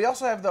right. We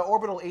also have the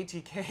Orbital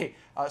ATK.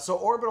 So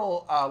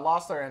Orbital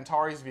lost their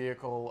Antares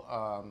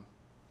vehicle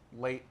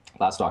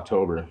last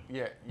October.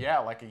 Yeah,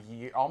 like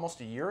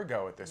almost a year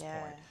ago at this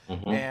point.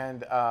 Mm-hmm.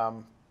 And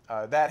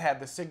that had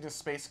the Cygnus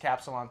space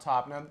capsule on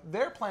top. Now,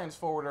 their plans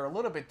forward are a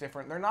little bit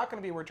different. They're not going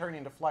to be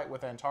returning to flight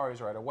with Antares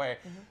right away.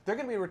 They're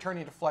going to be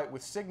returning to flight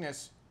with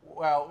Cygnus.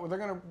 Well, they're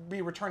going to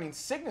be returning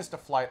Cygnus to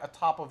flight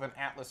atop of an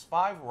Atlas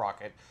V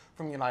rocket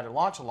from the United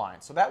Launch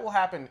Alliance. So that will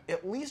happen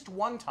at least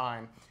one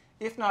time,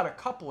 if not a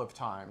couple of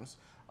times,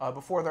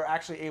 before they're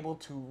actually able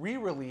to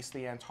re-release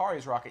the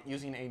Antares rocket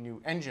using a new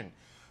engine.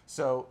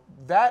 So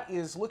that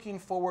is looking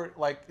forward,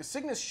 like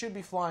Cygnus should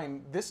be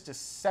flying this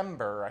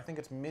December. I think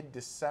it's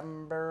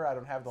mid-December. I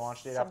don't have the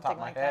launch date off the top of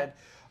my head.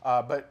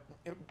 But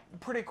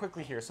pretty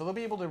quickly here. So they'll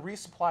be able to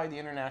resupply the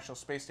International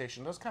Space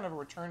Station. That's kind of a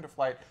return to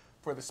flight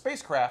for the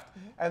spacecraft.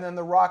 And then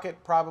the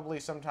rocket probably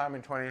sometime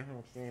in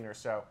 2015 or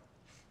so.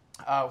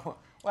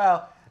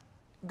 Well,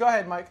 go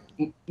ahead, Mike.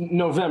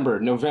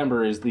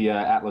 November is the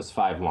Atlas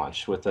V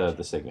launch with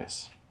the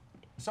Cygnus.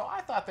 So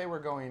I thought they were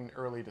going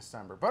early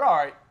December. But all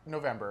right,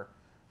 November.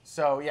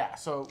 So yeah,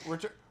 so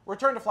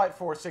return to flight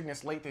for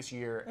Cygnus late this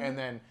year, and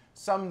then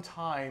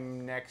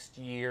sometime next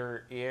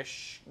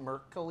year-ish,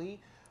 Mercury,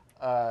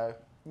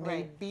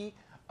 maybe,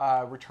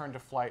 return to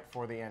flight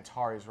for the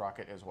Antares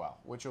rocket as well,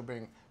 which will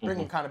bring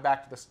them kind of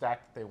back to the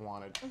stack that they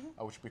wanted,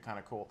 which would be kind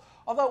of cool.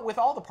 Although with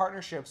all the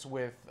partnerships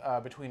with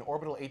between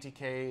Orbital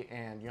ATK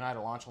and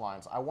United Launch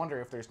Alliance, I wonder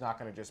if there's not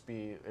going to just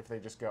be, if they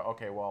just go,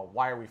 okay, well,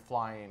 why are we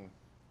flying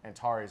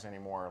Antares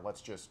anymore?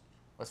 Let's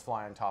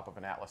fly on top of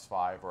an Atlas V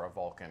or a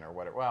Vulcan or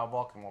whatever. Well,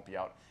 Vulcan won't be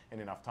out in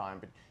enough time,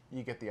 but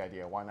you get the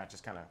idea. Why not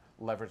just kind of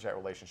leverage that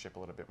relationship a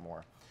little bit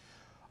more?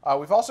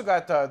 We've also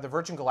got the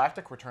Virgin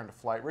Galactic return to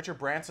flight. Richard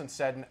Branson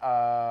said,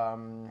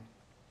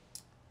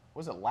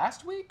 was it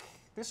last week?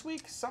 This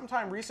week?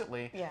 Sometime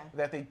recently,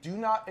 that they do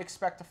not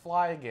expect to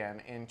fly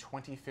again in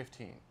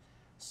 2015.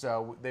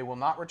 So they will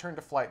not return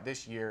to flight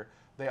this year.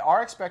 They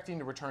are expecting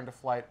to return to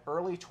flight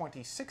early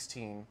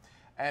 2016,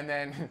 and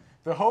then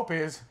the hope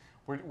is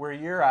we're a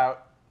year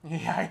out.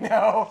 Yeah,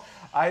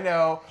 I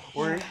know.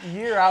 We're a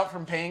year out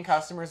from paying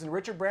customers, and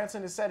Richard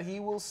Branson has said he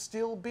will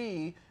still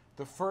be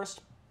the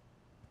first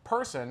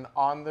person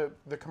on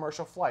the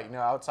commercial flight.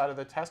 Outside of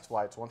the test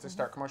flights, once they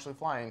start commercially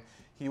flying,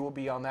 he will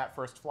be on that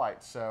first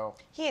flight. So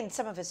he and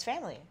some of his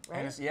family,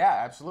 right? And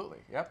yeah, absolutely.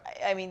 Yep.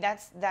 I mean,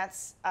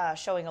 that's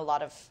showing a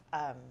lot of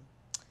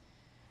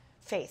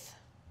faith,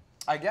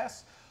 I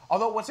guess.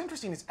 Although what's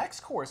interesting is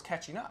X-Corps is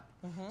catching up.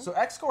 So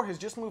X-Corps has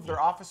just moved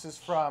their offices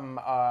from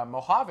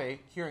Mojave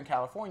here in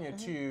California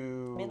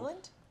to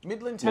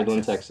Midland,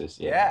 Texas.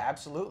 Yeah,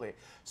 absolutely.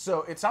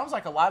 So it sounds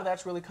like a lot of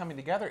that's really coming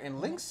together, and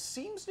Lynx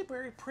seems to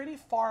be pretty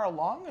far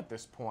along at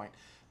this point.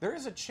 There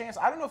is a chance,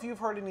 I don't know if you've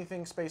heard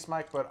anything, Space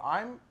Mike, but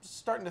I'm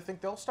starting to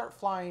think they'll start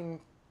flying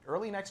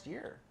early next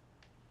year.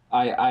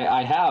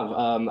 I have.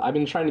 I've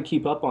been trying to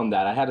keep up on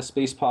that. I had a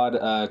space pod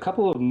a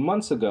couple of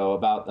months ago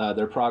about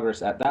their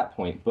progress at that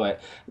point,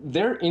 but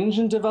their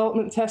engine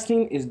development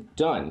testing is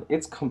done.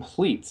 It's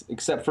complete,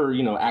 except for,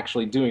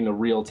 actually doing a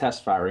real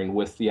test firing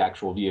with the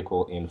actual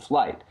vehicle in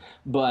flight.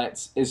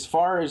 But as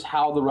far as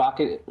how the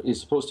rocket is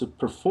supposed to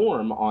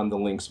perform on the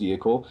Lynx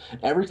vehicle,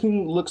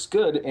 everything looks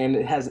good and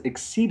it has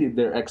exceeded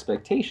their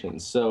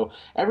expectations. So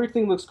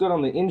everything looks good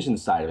on the engine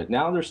side of it.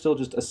 Now they're still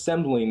just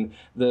assembling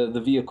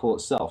the vehicle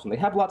itself, and they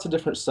have lots of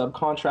different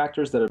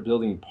subcontractors that are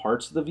building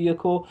parts of the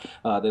vehicle.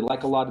 They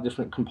like a lot of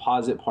different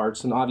composite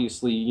parts, and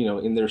obviously,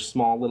 in their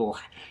small little,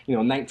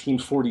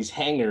 1940s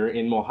hangar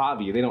in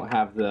Mojave, they don't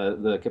have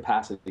the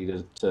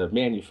capacity to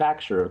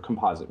manufacture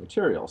composite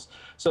materials.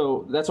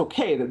 So that's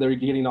okay that they're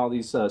getting all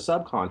these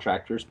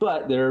subcontractors,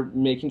 but they're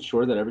making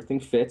sure that everything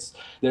fits.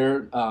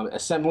 They're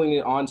assembling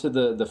it onto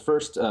the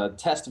first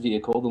test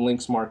vehicle, the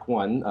Lynx Mark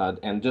I,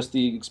 and just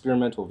the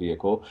experimental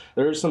vehicle.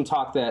 There is some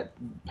talk that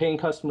paying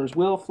customers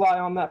will fly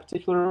on that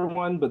particular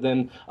one, but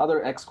then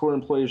other X-Corps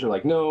employees are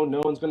like, no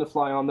one's going to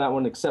fly on that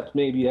one except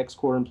maybe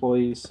X-Corps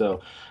employees.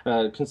 So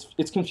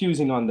it's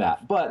confusing on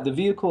that. But the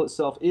vehicle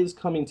itself is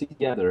coming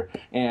together,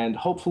 and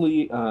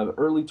hopefully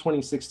early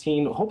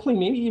 2016, hopefully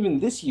maybe even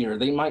this year,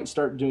 they might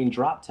start doing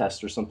drop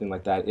tests or something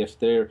like that if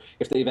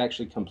they've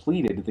actually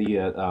completed the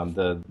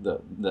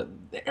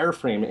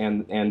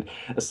airframe and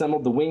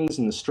assembled the wings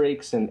and the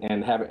strakes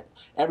and have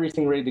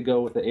everything ready to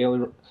go with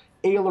the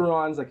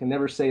ailerons, I can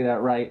never say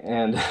that right,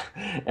 and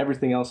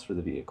everything else for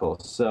the vehicle.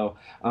 So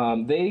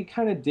they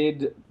kind of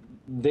did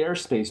their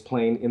space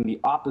plane in the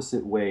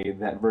opposite way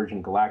that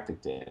Virgin Galactic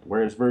did.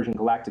 Whereas Virgin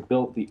Galactic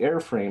built the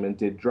airframe and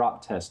did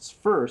drop tests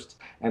first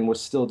and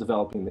was still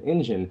developing the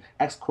engine,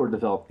 X-Corps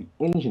developed the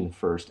engine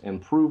first and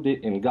proved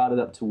it and got it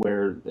up to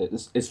where,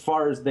 as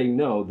far as they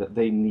know, that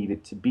they need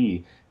it to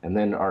be, and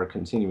then are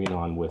continuing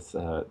on with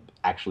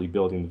actually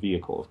building the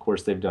vehicle. Of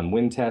course, they've done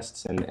wind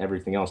tests and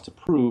everything else to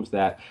prove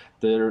that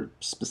their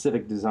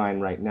specific design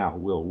right now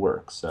will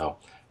work. So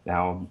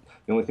now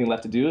the only thing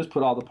left to do is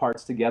put all the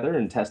parts together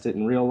and test it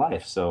in real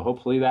life. So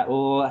hopefully that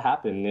will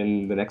happen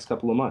in the next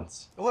couple of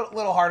months. A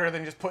little harder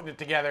than just putting it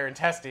together and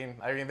testing.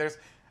 I mean, they're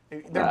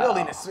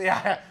building it.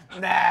 Yeah,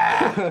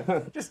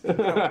 just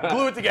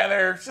glue it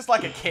together. It's just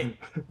like a kit.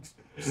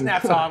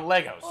 Snaps on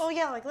Legos. Oh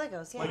yeah, like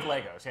Legos. Yeah. Like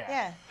Legos,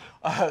 yeah.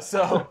 Yeah.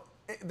 So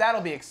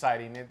that'll be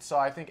exciting. So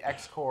I think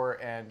X-Corps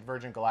and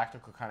Virgin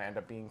Galactic will kind of end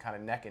up being kind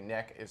of neck and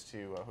neck as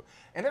to,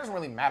 and it doesn't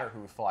really matter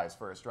who flies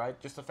first, right?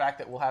 Just the fact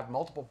that we'll have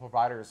multiple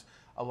providers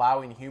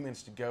allowing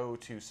humans to go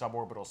to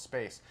suborbital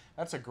space.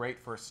 That's a great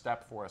first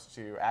step for us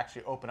to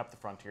actually open up the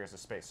frontiers of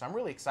space. So I'm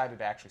really excited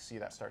to actually see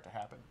that start to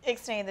happen.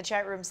 Ixnay in the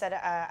chat room said,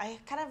 I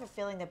kind of have a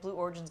feeling that Blue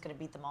Origin's going to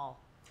beat them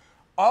all.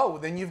 Oh,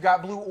 then you've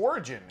got Blue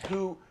Origin,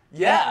 who,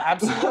 yeah,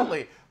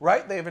 absolutely,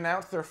 right? They've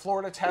announced their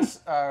Florida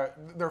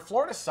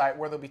site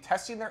where they'll be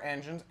testing their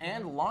engines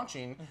and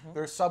launching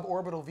their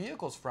suborbital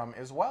vehicles from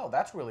as well.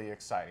 That's really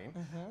exciting.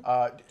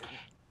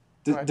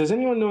 Does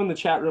anyone know in the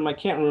chat room? I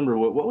can't remember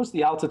what was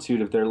the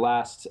altitude of their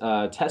last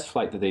test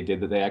flight that they did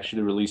that they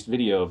actually released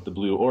video of the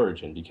Blue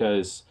Origin?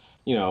 Because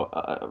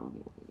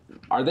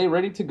are they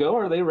ready to go?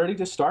 Are they ready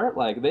to start?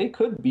 Like, they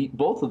could beat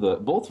both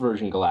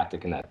Virgin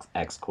Galactic and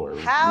X-Corps.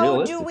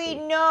 How do we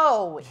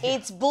know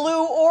it's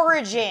Blue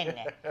Origin?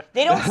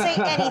 They don't say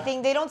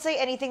anything. They don't say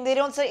anything. They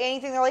don't say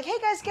anything. They're like, hey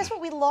guys, guess what?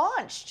 We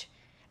launched.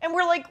 And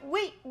we're like,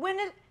 wait, when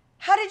did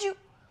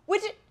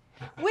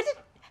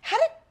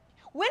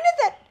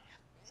that?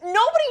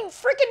 Nobody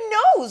freaking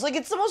knows. Like,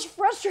 it's the most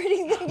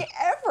frustrating thing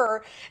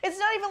ever. It's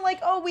not even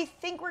like, oh, we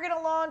think we're going to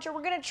launch, or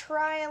we're going to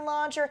try and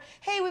launch, or,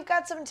 hey, we've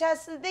got some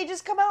tests. They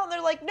just come out and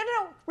they're like, no,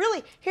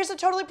 really, here's a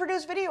totally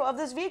produced video of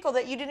this vehicle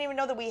that you didn't even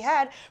know that we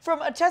had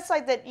from a test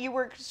site that you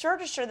were sure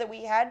that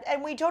we had,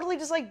 and we totally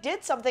just, like,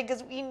 did something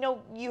because we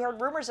know you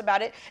heard rumors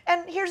about it,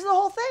 and here's the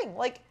whole thing.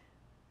 Like,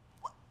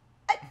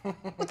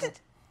 what's it?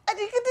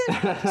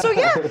 So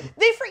yeah,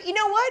 you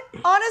know what?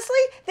 Honestly,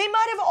 they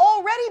might have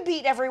already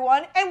beat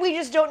everyone, and we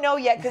just don't know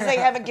yet because they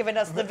haven't given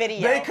us the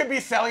video. They could be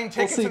selling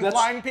tickets and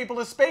flying people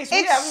to space.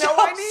 We have no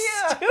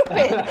idea.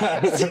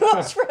 Stupid. It's the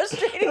most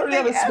frustrating thing ever. They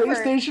have a space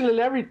station and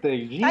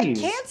everything. Jeez. I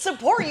can't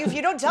support you if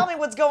you don't tell me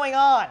what's going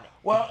on.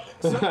 Well,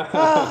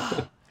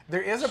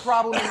 there is a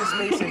problem in the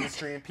space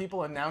industry of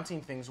people announcing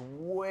things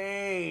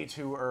way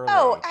too early.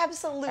 Oh,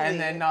 absolutely. And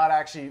then not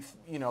actually,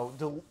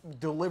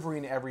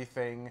 delivering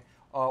everything.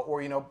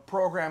 Or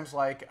programs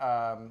like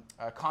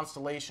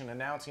Constellation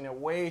announcing it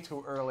way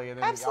too early, and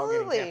then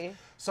absolutely.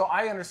 So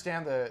I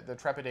understand the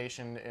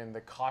trepidation and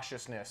the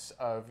cautiousness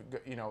of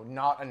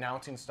not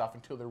announcing stuff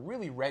until they're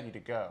really ready to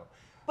go.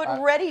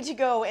 But ready to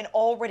go and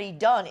already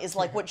done is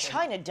like what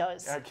China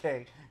does.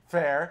 Okay,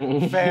 fair.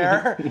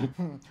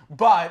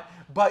 But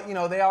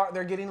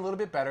they're getting a little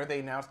bit better. They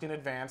announced in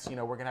advance,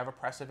 we're gonna have a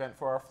press event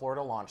for our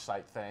Florida launch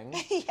site thing.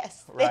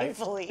 Yes, right?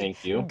 thankfully.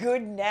 Thank you.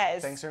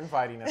 Goodness. Thanks for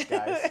inviting us,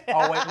 guys.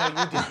 Oh wait, no, you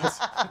didn't.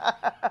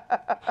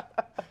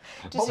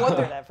 Just what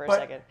ignore they're- that for a but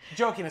second.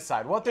 joking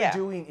aside, what they're Yeah.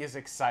 doing is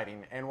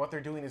exciting, and what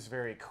they're doing is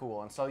very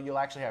cool. And so you'll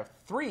actually have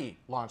 3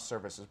 launch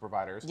services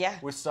providers Yeah.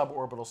 with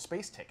suborbital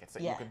space tickets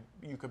that Yeah.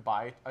 you could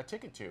buy a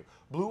ticket to.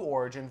 Blue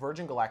Origin,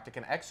 Virgin Galactic,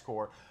 and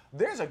X-Core.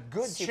 There's a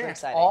good Super chance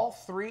exciting. all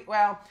 3.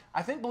 Well,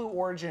 I think Blue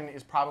Origin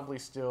is probably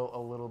still a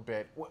little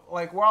bit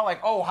like we're all like,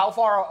 oh, how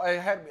far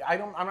ahead?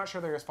 I'm not sure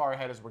they're as far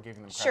ahead as we're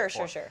giving them credit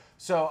for. Sure.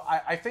 So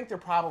I think they're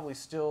probably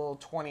still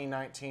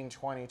 2019,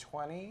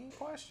 2020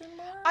 question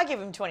mark. I give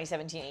him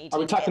 2017, 18. Are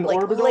we talking like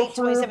orbital late for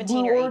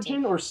 2017 Blue or 18.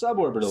 Origin or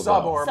suborbital?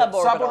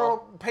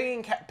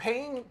 Suborbital.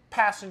 Paying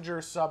passenger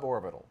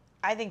suborbital.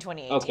 I think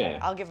 2018. Okay.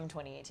 I'll give him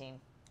 2018.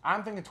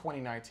 I'm thinking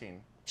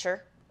 2019.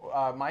 Sure.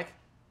 Mike?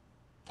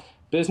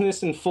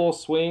 Business in full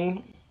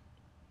swing.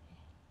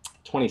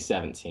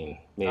 2017,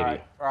 maybe. All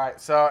right.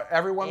 So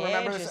everyone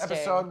remember this Interesting.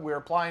 episode? We're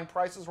applying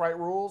Price is Right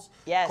rules.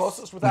 Yes.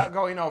 Closest without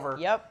going over.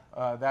 Yep.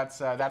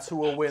 That's who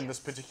will win this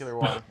particular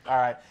one. All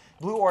right.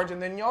 Blue Origin.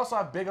 Then you also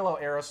have Bigelow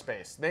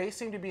Aerospace. They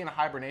seem to be in a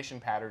hibernation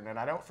pattern, and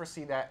I don't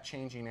foresee that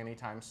changing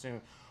anytime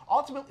soon.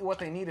 Ultimately, what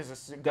they need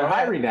is a. They're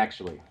hiring,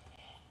 actually.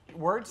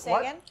 Words? Say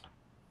What? again?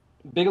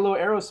 Bigelow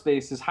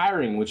Aerospace is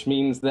hiring, which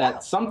means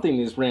that something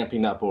is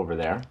ramping up over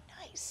there.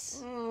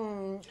 Nice.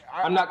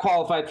 I'm not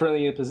qualified for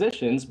any of the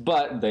positions,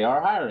 but they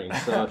are hiring.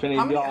 So if any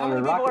How of many- y'all how are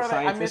many people rocket are they?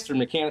 I scientists missed- or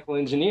mechanical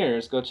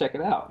engineers, go check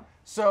it out.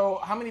 So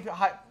how many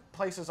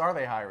places are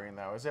they hiring,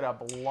 though? Is it a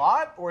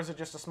lot, or is it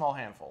just a small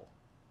handful?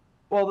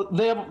 Well,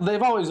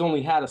 they've always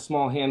only had a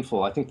small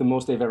handful. I think the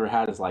most they've ever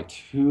had is like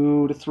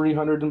 200 to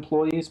 300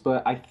 employees.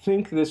 But I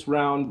think this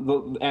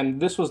round, and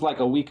this was like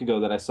a week ago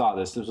that I saw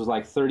this. This was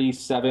like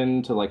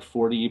 37 to like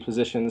 40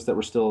 positions that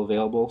were still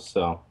available.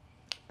 So.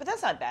 But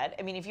that's not bad.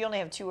 I mean, if you only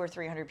have 200 or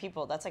 300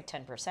 people, that's like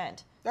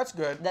 10%. That's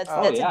good. That's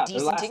Oh that's yeah, a their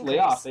decent last increase.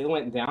 layoff, they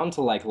went down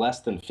to like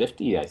less than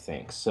 50, I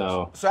think.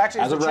 So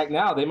actually, as of as a right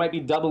now, they might be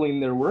doubling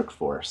their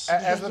workforce.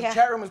 As the Yeah.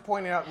 chat room is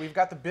pointing out, we've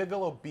got the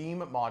Bigelow beam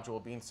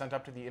module being sent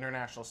up to the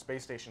International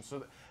Space Station.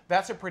 So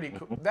that's a pretty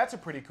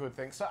cool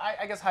thing. So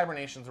I guess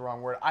hibernation's the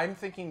wrong word. I'm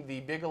thinking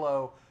the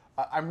Bigelow.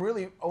 I'm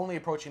really only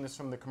approaching this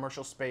from the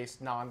commercial space,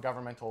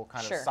 non-governmental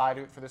kind Sure. of side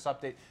of it for this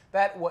update.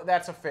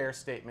 That's a fair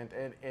statement,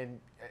 and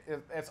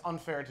it's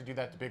unfair to do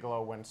that to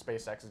Bigelow when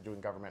SpaceX is doing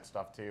government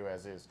stuff too,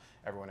 as is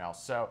everyone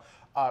else. So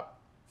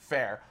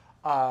fair,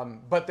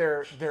 but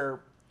their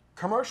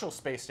commercial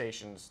space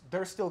stations,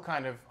 they're still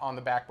kind of on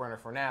the back burner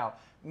for now.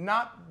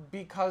 Not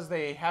because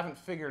they haven't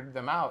figured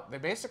them out. They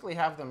basically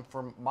have them,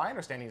 from my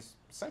understanding, is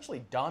essentially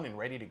done and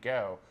ready to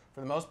go for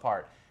the most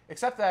part,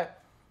 except that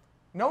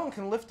no one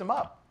can lift them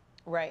up.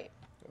 Right.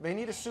 They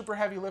need a super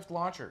heavy lift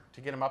launcher to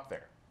get them up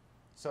there.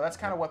 So that's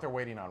kind of what they're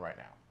waiting on right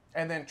now.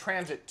 And then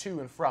transit to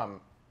and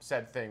from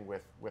said thing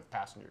with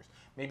passengers.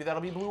 Maybe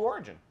that'll be Blue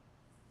Origin.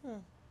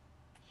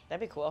 That'd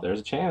be cool. There's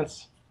a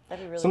chance.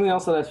 That'd be really Something cool.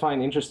 else that I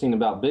find interesting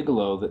about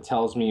Bigelow that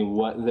tells me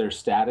what their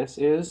status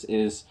is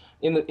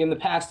in the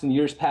past, in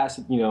years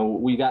past,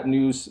 we got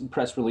news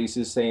press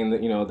releases saying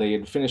that they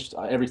had finished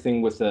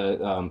everything with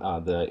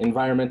the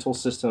environmental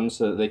systems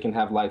so that they can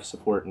have life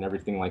support and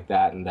everything like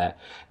that, and that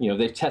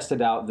they've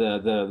tested out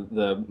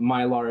the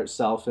mylar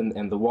itself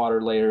and the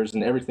water layers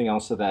and everything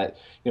else so that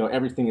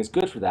everything is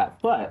good for that.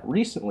 But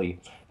recently,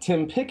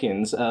 Tim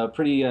Pickens, a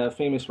pretty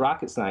famous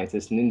rocket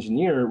scientist and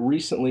engineer,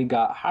 recently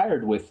got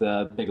hired with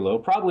Bigelow.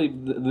 Probably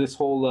this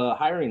whole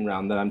hiring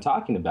round that I'm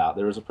talking about.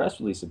 There was a press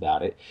release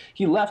about it.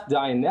 He left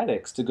Dianetics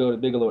to go to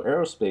Bigelow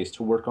Aerospace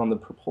to work on the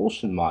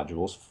propulsion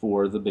modules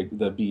for the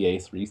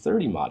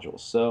BA330 modules.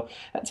 So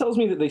that tells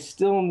me that they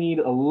still need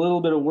a little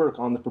bit of work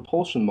on the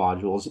propulsion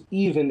modules,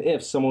 even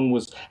if someone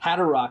had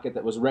a rocket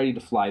that was ready to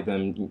fly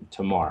them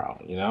tomorrow.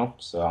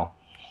 So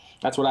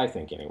that's what I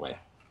think anyway.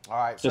 All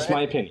right. Just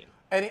my opinion.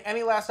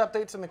 Any last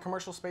updates in the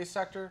commercial space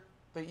sector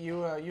that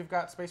you've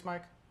got, Space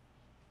Mike?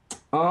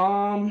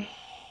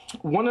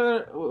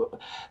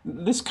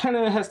 This kind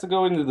of has to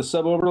go into the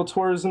suborbital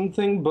tourism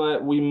thing,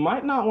 but we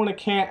might not want to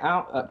count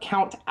out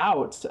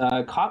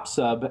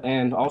CopSub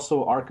and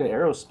also Arca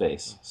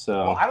Aerospace.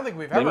 So Well, I don't think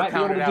we've ever they might be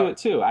able counted to do out- it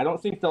too. I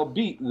don't think they'll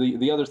beat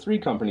the other 3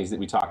 companies that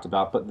we talked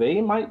about, but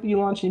they might be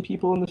launching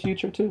people in the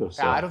future too.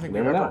 So Yeah, I don't think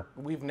you never know.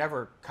 we've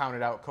never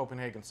counted out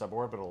Copenhagen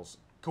suborbitals.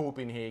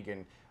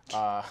 Copenhagen.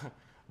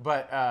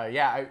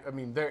 Yeah, I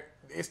mean,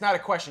 it's not a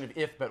question of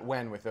if, but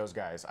when with those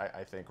guys,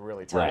 I think,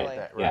 really. Right.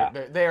 That, Yeah.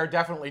 They are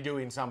definitely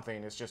doing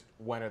something. It's just,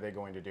 when are they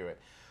going to do it?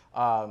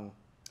 And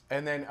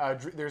then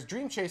there's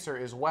Dream Chaser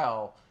as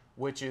well,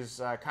 which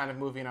is kind of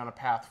moving on a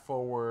path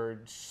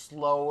forward,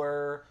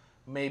 slower,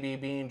 maybe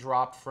being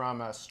dropped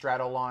from a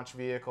strato launch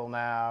vehicle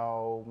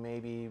now,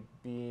 maybe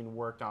being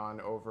worked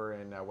on over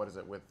in,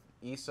 with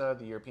ESA,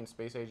 the European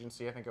Space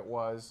Agency, I think it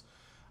was.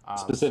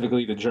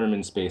 Specifically the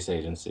German Space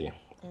Agency.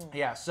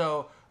 Yeah,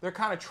 so they're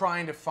kind of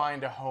trying to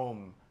find a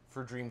home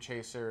for Dream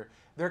Chaser.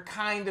 They're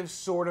kind of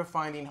sort of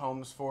finding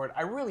homes for it.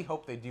 I really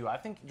hope they do. I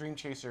think Dream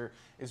Chaser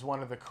is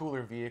one of the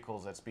cooler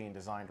vehicles that's being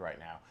designed right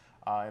now.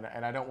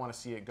 And I don't want to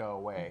see it go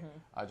away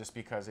just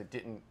because it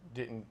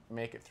didn't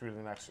make it through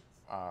the next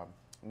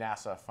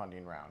NASA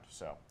funding round.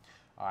 So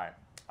All right.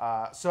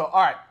 All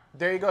right,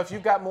 there you go. If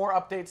you've got more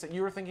updates that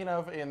you were thinking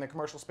of in the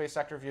commercial space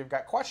sector, if you've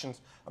got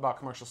questions about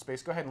commercial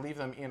space, go ahead and leave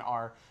them in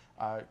our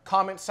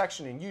comment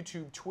section in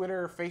YouTube,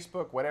 Twitter,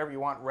 Facebook, whatever you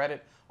want, Reddit,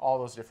 all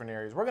those different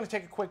areas. We're going to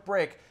take a quick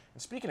break.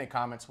 And speaking of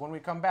comments, when we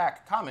come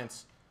back,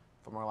 comments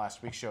from our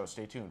last week's show.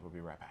 Stay tuned. We'll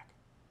be right back.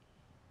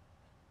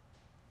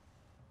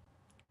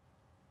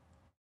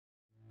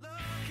 Look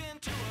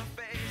into her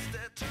face,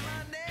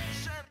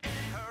 determination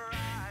in her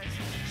eyes.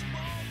 She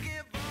won't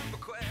give up or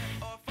quit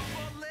or fall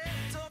for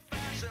little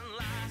fashion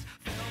lies.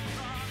 Filled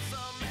on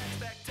some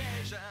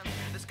expectation,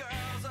 this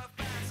girl's a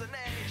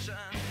fascination.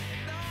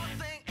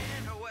 Nothing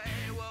in her way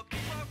will keep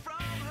her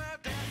from her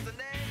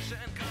destination.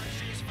 'Cause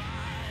she's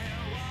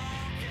fire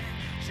walking,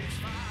 she's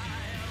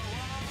fire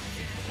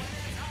walking. When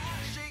it's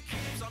hot, she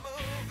keeps on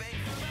moving.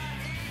 Through the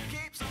heat,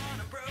 keeps on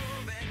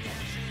improving.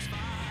 Yeah, she's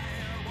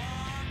fire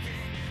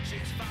walking,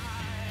 she's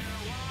fire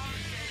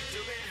walking to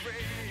be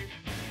free.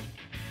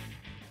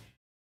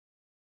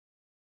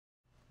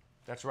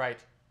 That's right,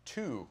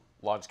 2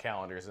 launch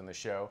calendars in the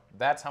show.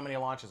 That's how many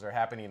launches are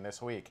happening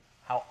this week.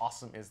 How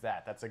awesome is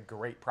that? That's a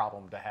great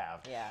problem to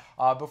have.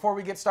 Yeah. Before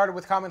we get started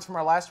with comments from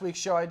our last week's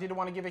show, I did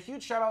want to give a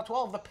huge shout out to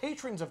all of the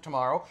patrons of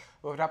tomorrow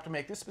who have helped to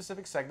make this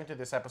specific segment of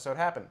this episode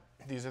happen.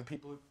 These are the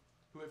people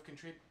who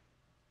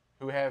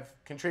have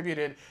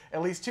contributed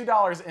at least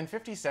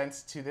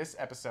 $2.50 to this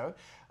episode.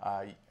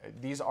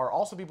 These are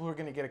also people who are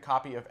going to get a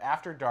copy of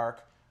After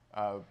Dark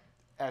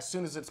as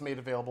soon as it's made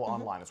available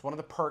online. It's one of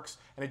the perks,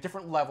 and at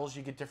different levels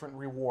you get different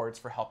rewards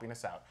for helping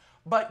us out.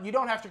 But you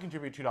don't have to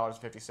contribute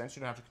 $2.50. You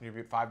don't have to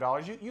contribute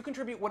 $5. You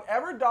contribute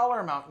whatever dollar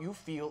amount you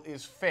feel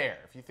is fair.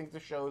 If you think the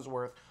show is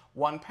worth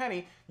 1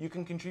 penny, you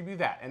can contribute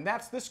that. And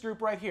that's this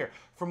group right here.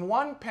 From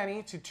 1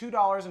 penny to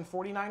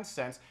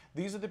 $2.49,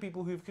 these are the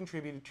people who've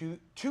contributed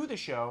to the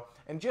show.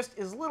 And just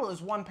as little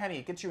as 1 penny,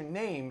 it gets your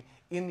name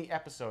in the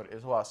episode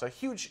as well. So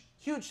huge,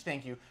 huge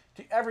thank you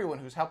to everyone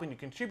who's helping to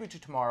contribute to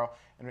tomorrow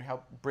and we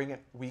help bring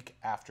it week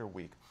after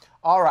week.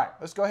 All right,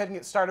 let's go ahead and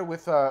get started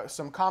with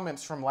some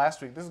comments from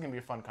last week. This is going to be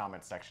a fun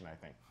comment section, I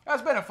think.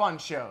 It's been a fun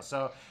show,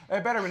 so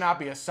it better not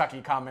be a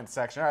sucky comment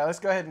section. All right, let's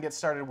go ahead and get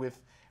started with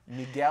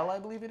Miguel, I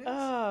believe it is.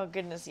 Oh,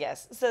 goodness,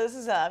 yes. So this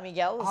is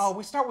Miguel. Oh,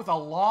 we start with a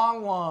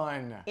long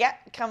one. Yeah,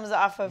 comes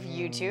off of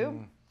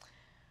YouTube.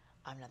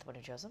 I'm not the one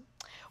who chose them.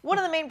 One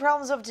of the main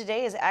problems of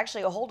today is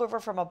actually a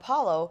holdover from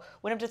Apollo,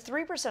 when up to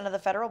 3% of the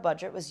federal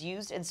budget was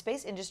used and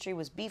space industry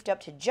was beefed up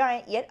to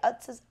giant yet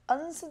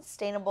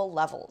unsustainable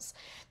levels.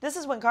 This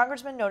is when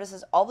Congressman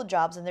notices all the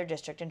jobs in their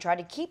district and try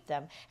to keep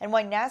them, and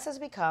why NASA's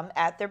become,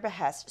 at their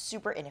behest,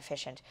 super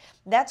inefficient.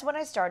 That's when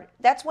it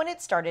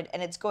started,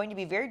 and it's going to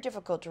be very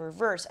difficult to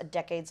reverse a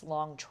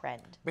decades-long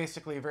trend.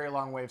 Basically, a very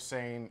long way of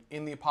saying,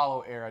 in the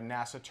Apollo era,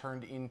 NASA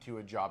turned into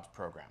a jobs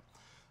program.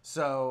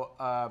 So,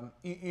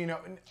 you know...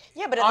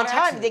 Yeah, but at the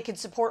time, they could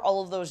support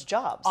all of those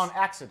jobs. On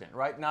accident,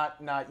 right?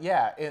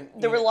 Yeah. And,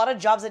 there were a lot of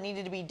jobs that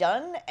needed to be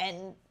done,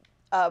 and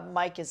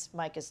Mike is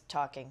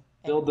talking.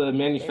 Build the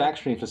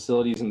manufacturing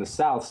facilities in the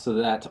South so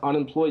that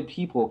unemployed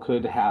people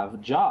could have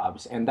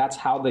jobs, and that's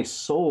how they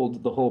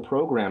sold the whole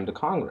program to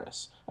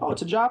Congress. Oh,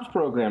 it's a jobs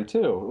program,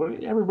 too.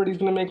 Everybody's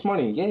going to make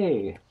money.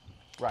 Yay.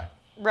 Right.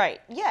 Right.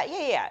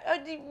 Yeah.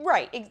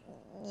 Right.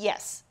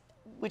 Yes.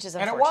 Which is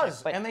unfortunate. And it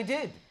was, and they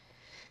did.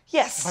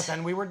 Yes. But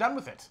then we were done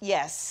with it.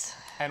 Yes.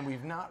 And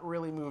we've not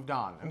really moved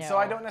on. And No. so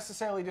I don't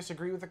necessarily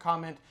disagree with the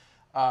comment.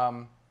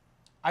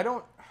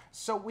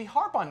 So we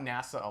harp on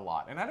NASA a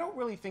lot, and I don't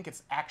really think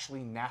it's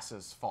actually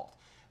NASA's fault.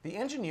 The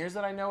engineers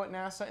that I know at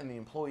NASA and the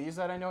employees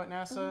that I know at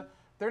NASA,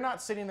 they're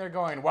not sitting there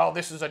going, well,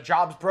 this is a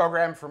jobs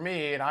program for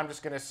me, and I'm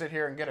just going to sit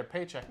here and get a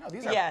paycheck. No,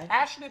 these are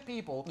passionate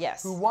people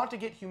who want to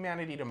get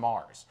humanity to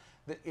Mars.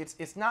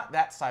 It's not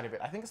that side of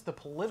it. I think it's the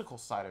political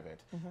side of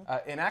it.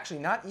 And actually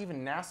not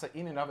even NASA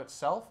in and of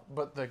itself,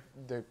 but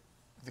the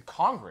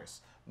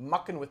Congress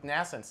mucking with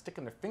NASA and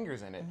sticking their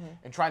fingers in it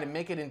and trying to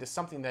make it into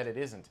something that it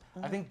isn't.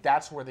 I think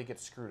that's where they get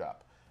screwed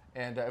up.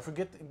 And if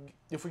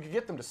we could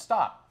get them to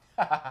stop,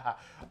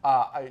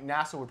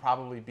 NASA would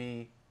probably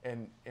be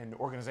an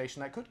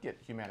organization that could get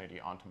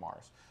humanity onto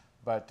Mars.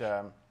 But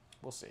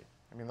we'll see.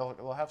 I mean,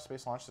 they'll have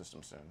Space Launch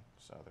System soon,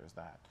 so there's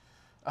that.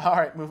 All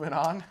right, moving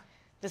on.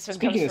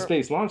 Speaking of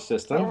Space Launch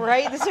System.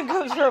 Right, this one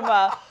comes from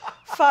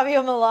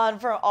Fabio Milan,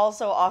 from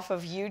also off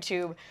of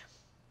YouTube.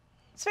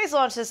 Space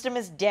Launch System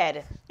is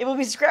dead. It will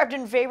be scrapped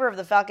in favor of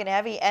the Falcon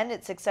Heavy and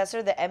its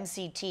successor, the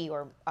MCT,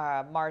 or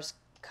Mars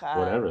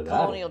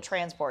Colonial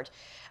Transport.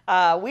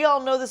 We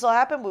all know this will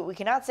happen, but we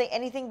cannot say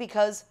anything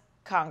because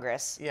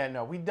Congress. Yeah,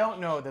 no, we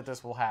don't know that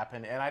this will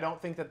happen, and I don't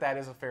think that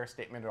is a fair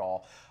statement at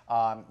all.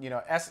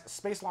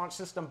 Space Launch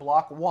System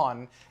Block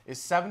 1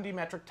 is 70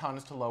 metric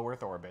tons to low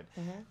Earth orbit.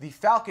 The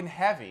Falcon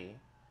Heavy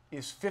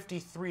is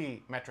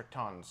 53 metric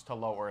tons to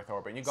low Earth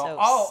orbit. And you go,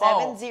 so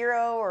 70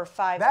 or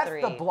 53.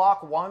 That's the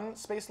Block 1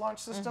 Space Launch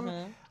System,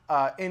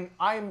 and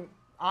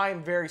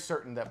I'm very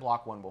certain that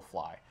Block 1 will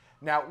fly.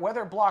 Now,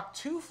 whether Block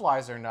 2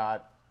 flies or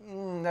not,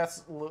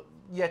 that's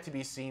yet to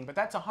be seen, but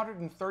that's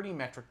 130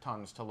 metric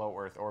tons to low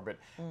Earth orbit.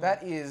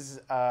 That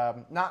is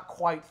not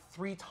quite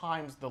 3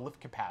 times the lift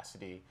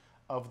capacity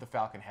of the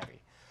Falcon Heavy.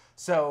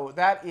 So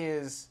that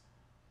is,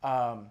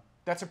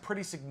 that's a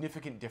pretty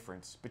significant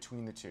difference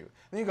between the two.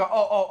 Then you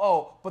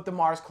go, but the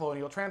Mars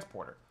Colonial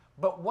Transporter.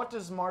 But what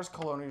does Mars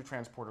Colonial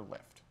Transporter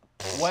lift?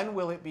 When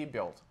will it be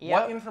built? Yep.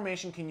 What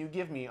information can you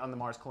give me on the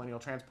Mars Colonial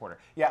Transporter?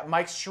 Yeah,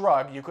 Mike's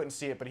shrug, you couldn't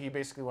see it, but he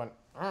basically went,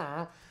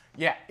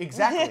 Yeah,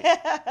 exactly.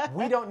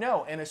 We don't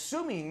know. And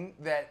assuming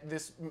that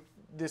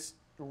this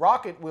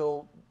rocket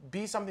will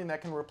be something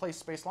that can replace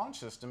Space Launch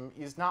System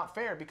is not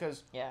fair,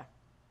 because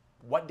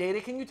what data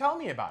can you tell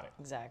me about it?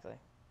 Exactly.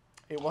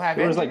 It will have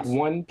There was like engines.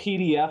 one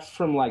PDF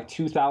from like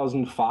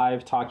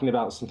 2005 talking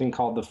about something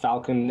called the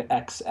Falcon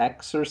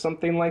XX or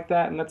something like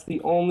that, and that's the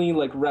only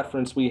like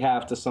reference we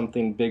have to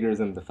something bigger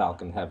than the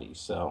Falcon Heavy.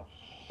 So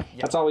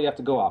that's all we have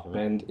to go off of.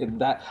 And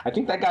I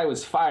think that guy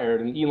was fired,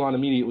 and Elon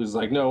immediately was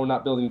like, "No, we're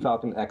not building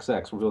Falcon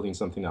XX. We're building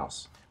something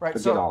else." Right.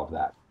 Forget So all of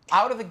that.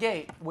 out of the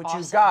gate, what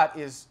you've Awesome. got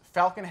is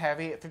Falcon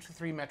Heavy at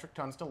 53 metric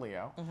tons to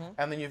LEO,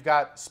 and then you've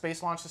got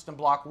Space Launch System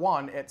Block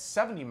 1 at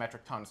 70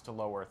 metric tons to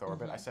low Earth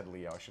orbit. I said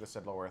LEO. I should have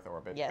said low Earth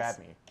orbit. Yes.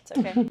 Bad me. It's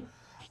okay.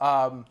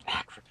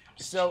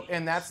 So,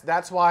 and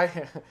that's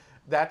why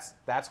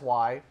that's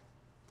why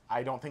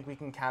I don't think we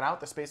can count out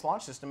the Space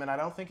Launch System, and I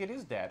don't think it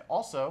is dead.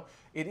 Also,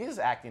 it is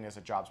acting as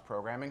a jobs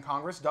program, and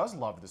Congress does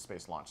love the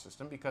Space Launch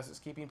System because it's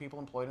keeping people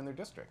employed in their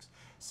districts.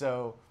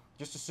 So,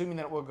 just assuming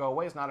that it will go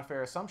away is not a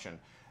fair assumption.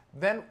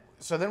 Then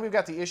we've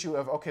got the issue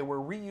of, okay, we're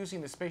reusing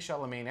the Space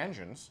Shuttle main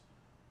engines.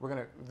 We're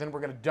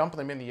gonna dump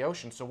them in the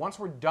ocean. So once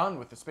we're done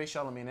with the Space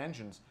Shuttle main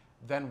engines,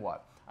 then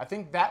what? I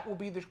think that will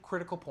be the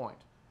critical point.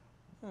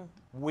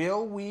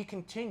 Will we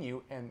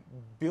continue and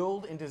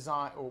build and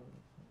design or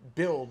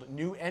build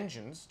new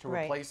engines to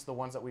replace the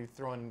ones that we've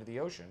thrown into the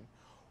ocean?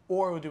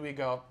 Or do we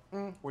go,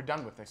 we're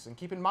done with this? And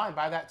keep in mind,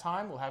 by that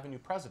time, we'll have a new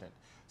president.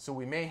 So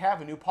we may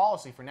have a new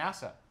policy for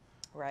NASA.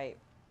 Right.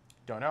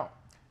 Don't know.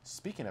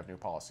 Speaking of new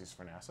policies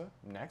for NASA,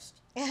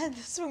 next. And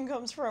this one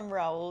comes from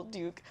Raoul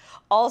Duke,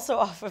 also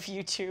off of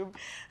YouTube.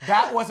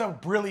 That was a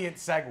brilliant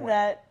segue.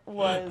 That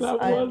was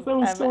I'm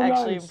so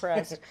actually nice.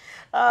 impressed.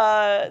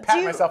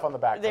 Pat myself on the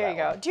back for There that you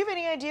go. one. Do you have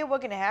any idea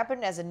what can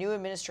happen as a new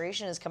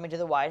administration is coming to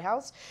the White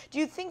House? Do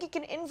you think it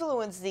can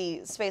influence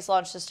the Space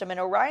Launch System and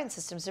Orion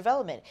systems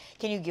development?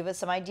 Can you give us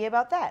some idea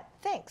about that?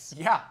 Thanks.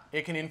 Yeah,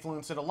 it can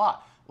influence it a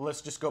lot.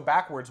 Let's just go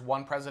backwards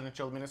one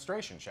presidential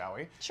administration, shall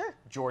we? Sure.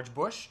 George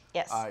Bush.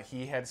 Yes.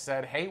 He had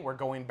said, hey, we're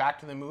going back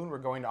to the moon. We're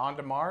going on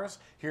to Mars.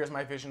 Here's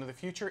my vision of the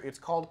future. It's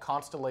called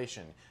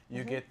Constellation.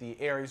 You get the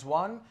Ares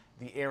 1,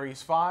 the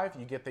Ares 5.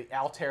 You get the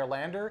Altair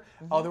lander.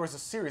 Oh, there was a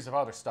series of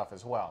other stuff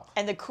as well.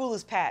 And the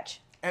coolest patch.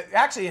 And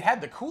actually, it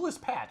had the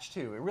coolest patch,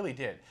 too. It really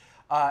did.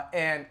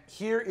 And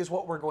here is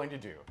what we're going to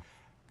do.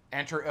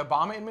 Enter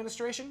Obama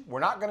administration, we're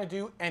not going to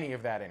do any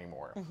of that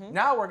anymore.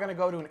 Now we're going to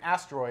go to an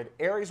asteroid.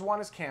 Ares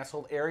 1 is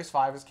canceled, Ares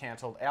 5 is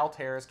canceled,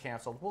 Altair is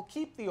canceled. We'll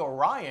keep the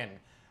Orion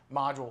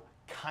module,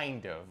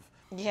 kind of.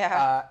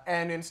 Yeah.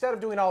 And instead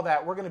of doing all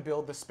that, we're going to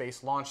build the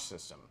Space Launch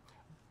System.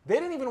 They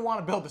didn't even want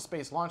to build the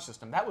Space Launch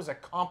System. That was a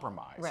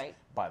compromise, Right.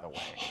 by the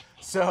way.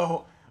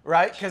 So,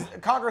 right? Because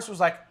Congress was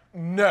like,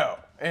 no.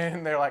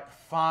 And they're like,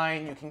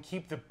 fine, you can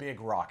keep the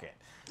big rocket.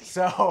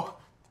 So,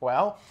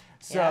 well...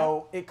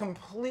 So it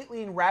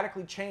completely and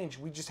radically changed.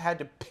 We just had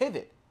to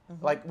pivot.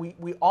 Like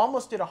we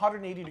almost did a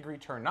 180-degree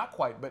turn, not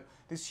quite, but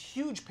this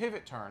huge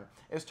pivot turn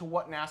as to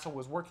what NASA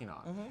was working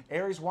on.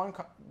 Ares 1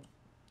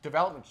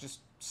 development just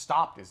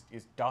stopped,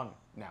 is done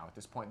now at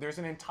this point. There's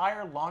an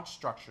entire launch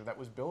structure that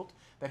was built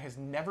that has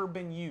never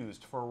been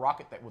used for a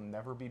rocket that will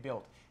never be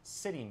built,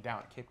 sitting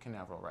down at Cape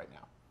Canaveral right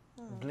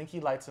now.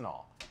 Blinky lights and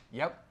all.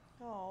 Yep.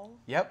 Oh.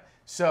 Yep.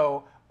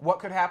 So what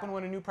could happen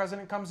when a new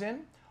president comes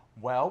in?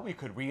 Well, we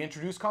could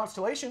reintroduce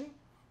Constellation.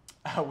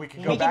 We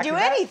could go We back can do to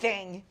that.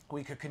 anything.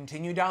 We could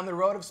continue down the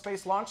road of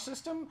Space Launch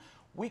System.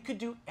 We could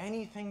do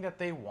anything that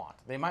they want.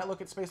 They might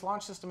look at Space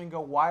Launch System and go,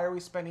 why are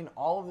we spending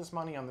all of this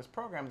money on this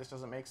program? This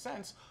doesn't make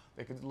sense.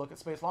 They could look at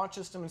Space Launch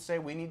System and say,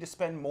 we need to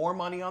spend more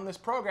money on this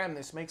program.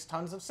 This makes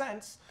tons of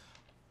sense.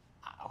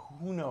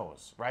 Who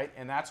knows, right?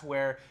 And that's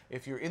where,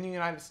 if you're in the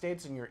United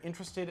States and you're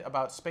interested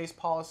about space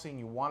policy and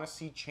you want to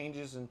see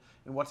changes in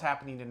what's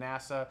happening to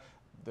NASA,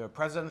 the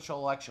presidential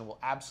election will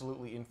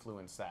absolutely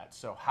influence that.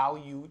 So how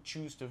you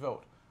choose to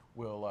vote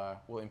will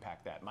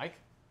impact that. Mike?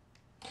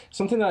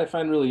 Something that I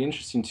find really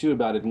interesting, too,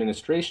 about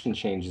administration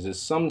changes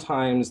is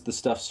sometimes the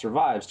stuff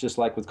survives, just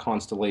like with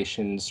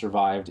Constellation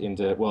survived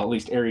into, well, at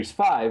least Ares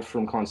 5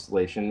 from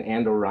Constellation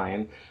and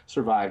Orion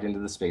survived into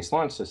the Space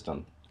Launch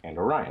System and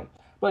Orion.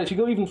 But if you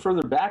go even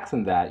further back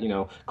than that, you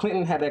know,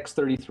 Clinton had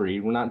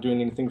X-33. We're not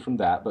doing anything from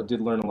that, but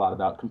did learn a lot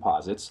about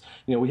composites.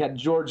 You know, we had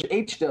George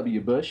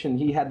H.W. Bush, and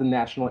he had the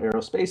National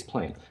Aerospace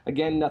Plane.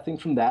 Again, nothing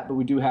from that, but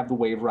we do have the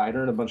Wave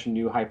Rider and a bunch of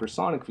new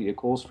hypersonic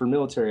vehicles for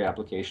military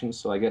applications,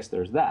 so I guess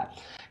there's that.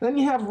 And then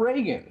you have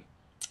Reagan,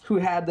 who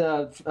had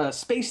the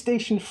Space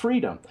Station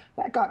Freedom.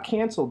 That got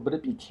canceled, but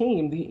it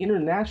became the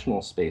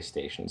International Space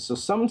Station. So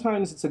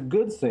sometimes it's a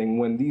good thing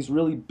when these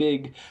really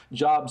big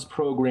jobs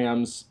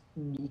programs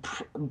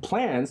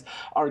plans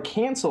are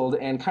canceled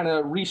and kind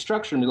of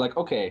restructured and be like,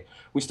 okay,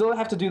 we still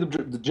have to do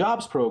the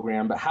jobs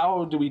program, but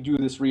how do we do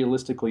this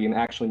realistically and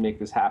actually make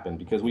this happen?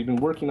 Because we've been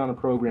working on a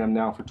program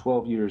now for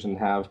 12 years and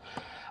have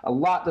a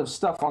lot of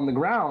stuff on the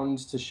ground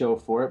to show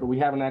for it, but we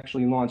haven't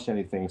actually launched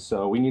anything.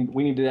 So we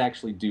need to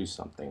actually do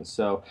something.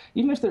 So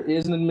even if there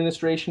is an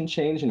administration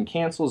change and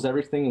cancels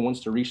everything and wants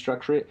to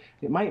restructure it,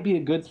 it might be a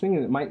good thing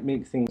and it might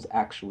make things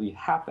actually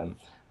happen.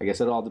 I guess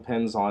it all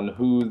depends on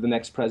who the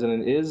next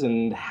president is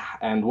and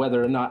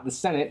whether or not the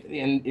Senate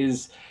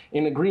is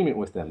in agreement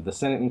with them. The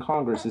Senate and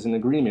Congress is in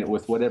agreement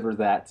with whatever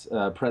that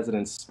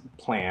president's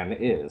plan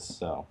is.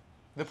 So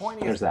the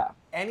point there's is that.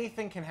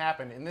 Anything can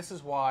happen, and this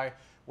is why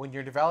when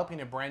you're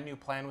developing a brand new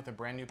plan with a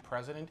brand new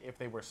president, if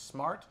they were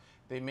smart,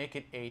 they make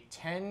it a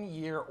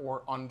 10-year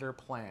or under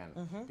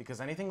plan. Because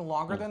anything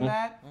longer than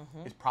that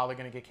is probably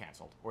going to get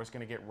canceled or it's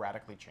going to get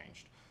radically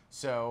changed.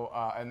 So,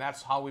 and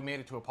that's how we made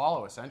it to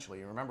Apollo, essentially.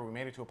 You remember, we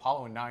made it to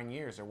Apollo in 9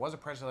 years. There was a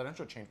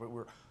presidential change, but we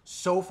were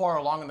so far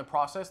along in the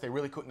process, they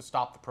really couldn't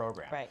stop the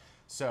program. Right.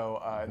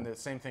 So, and the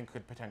same thing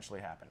could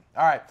potentially happen.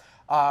 All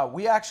right.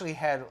 We actually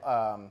had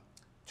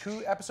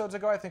 2 episodes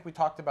ago, I think we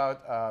talked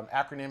about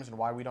acronyms and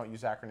why we don't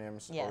use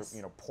acronyms, Yes.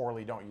 or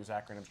poorly don't use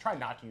acronyms. Try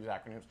not to use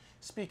acronyms.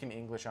 Speak in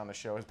English on the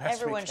show as best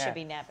Everyone we can. should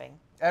be napping.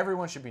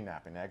 Everyone should be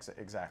napping,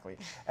 exactly.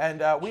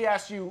 And we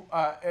asked you,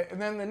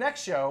 and then the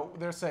next show,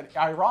 they said,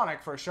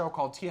 ironic for a show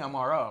called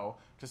TMRO,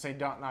 to say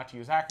not to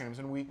use acronyms.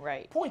 And we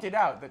pointed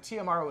out that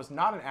TMRO is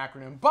not an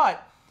acronym,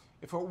 but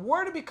if it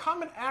were to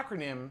become an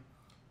acronym,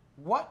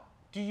 what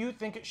do you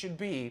think it should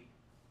be?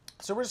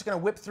 So we're just going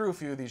to whip through a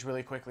few of these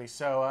really quickly.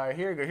 So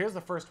here you go. Here's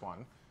the first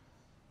one.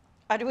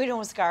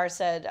 Arduino Scar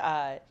said,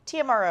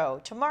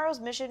 TMRO, tomorrow's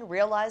mission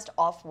realized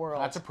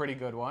off-world. That's a pretty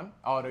good one.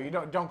 Oh, no, you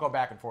don't go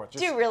back and forth.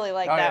 Just, do really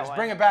like yeah, that just one.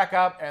 bring it back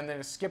up and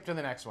then skip to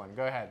the next one.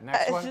 Go ahead.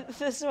 Next one.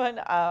 This one,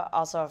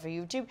 also off of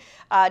YouTube.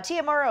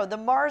 TMRO, the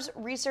Mars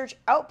Research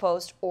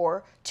Outpost,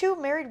 or Two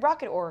Married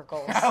Rocket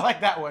Oracles. I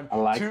like that one. I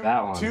like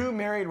that one. 2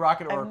 married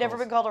rocket oracles. I've never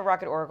been called a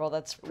rocket oracle.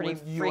 That's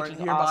pretty You are freaking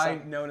hereby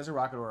awesome. known as a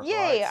rocket oracle.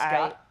 Yay! All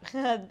right,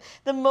 Scott?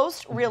 The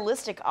most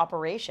realistic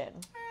operation.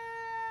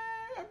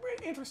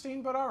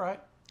 Interesting, but all right.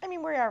 I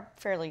mean, we are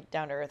fairly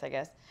down to earth, I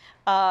guess.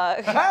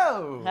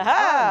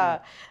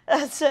 Oh!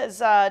 It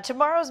says,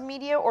 tomorrow's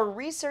media or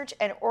research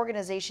and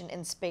organization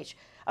in space.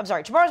 I'm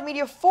sorry, tomorrow's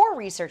media for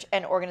research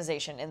and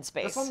organization in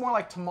space. This one more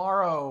like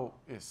tomorrow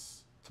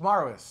is.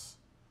 Tomorrow's?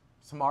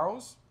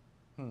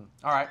 All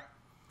right.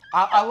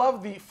 I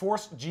love the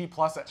Force G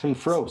Plus.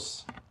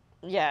 Fros.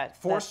 Yeah.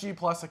 Force G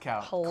Plus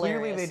account. Clearly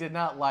hilarious. they did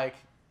not like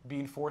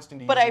being forced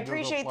into But using I Google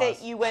appreciate Plus.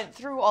 that you went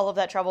through all of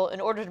that trouble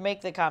in order to make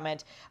the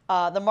comment.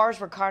 The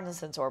Mars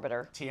Reconnaissance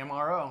Orbiter.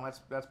 TMRO.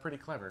 That's pretty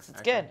clever. It's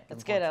good.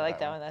 It's good. I like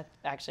that one. That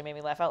actually made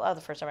me laugh out loud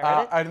the first time I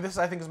read it. And this,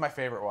 I think, is my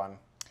favorite one.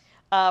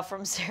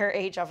 From Sarah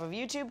H. off of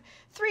YouTube.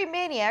 3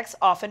 maniacs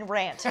often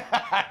rant.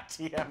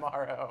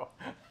 TMRO.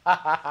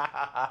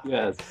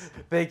 Yes.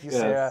 Thank you, Yes.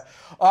 Sarah.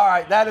 All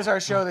right, that is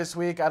our show this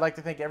week. I'd like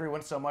to thank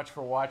everyone so much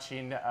for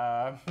watching.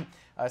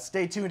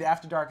 Stay tuned.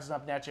 After Dark is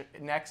up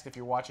next. If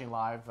you're watching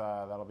live,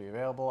 that'll be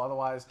available.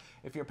 Otherwise,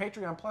 if you're a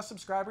Patreon Plus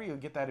subscriber, you'll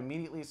get that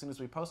immediately as soon as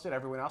we post it.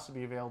 Everyone else will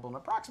be available in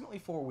approximately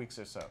 4 weeks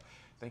or so.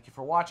 Thank you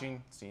for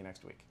watching. See you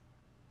next week.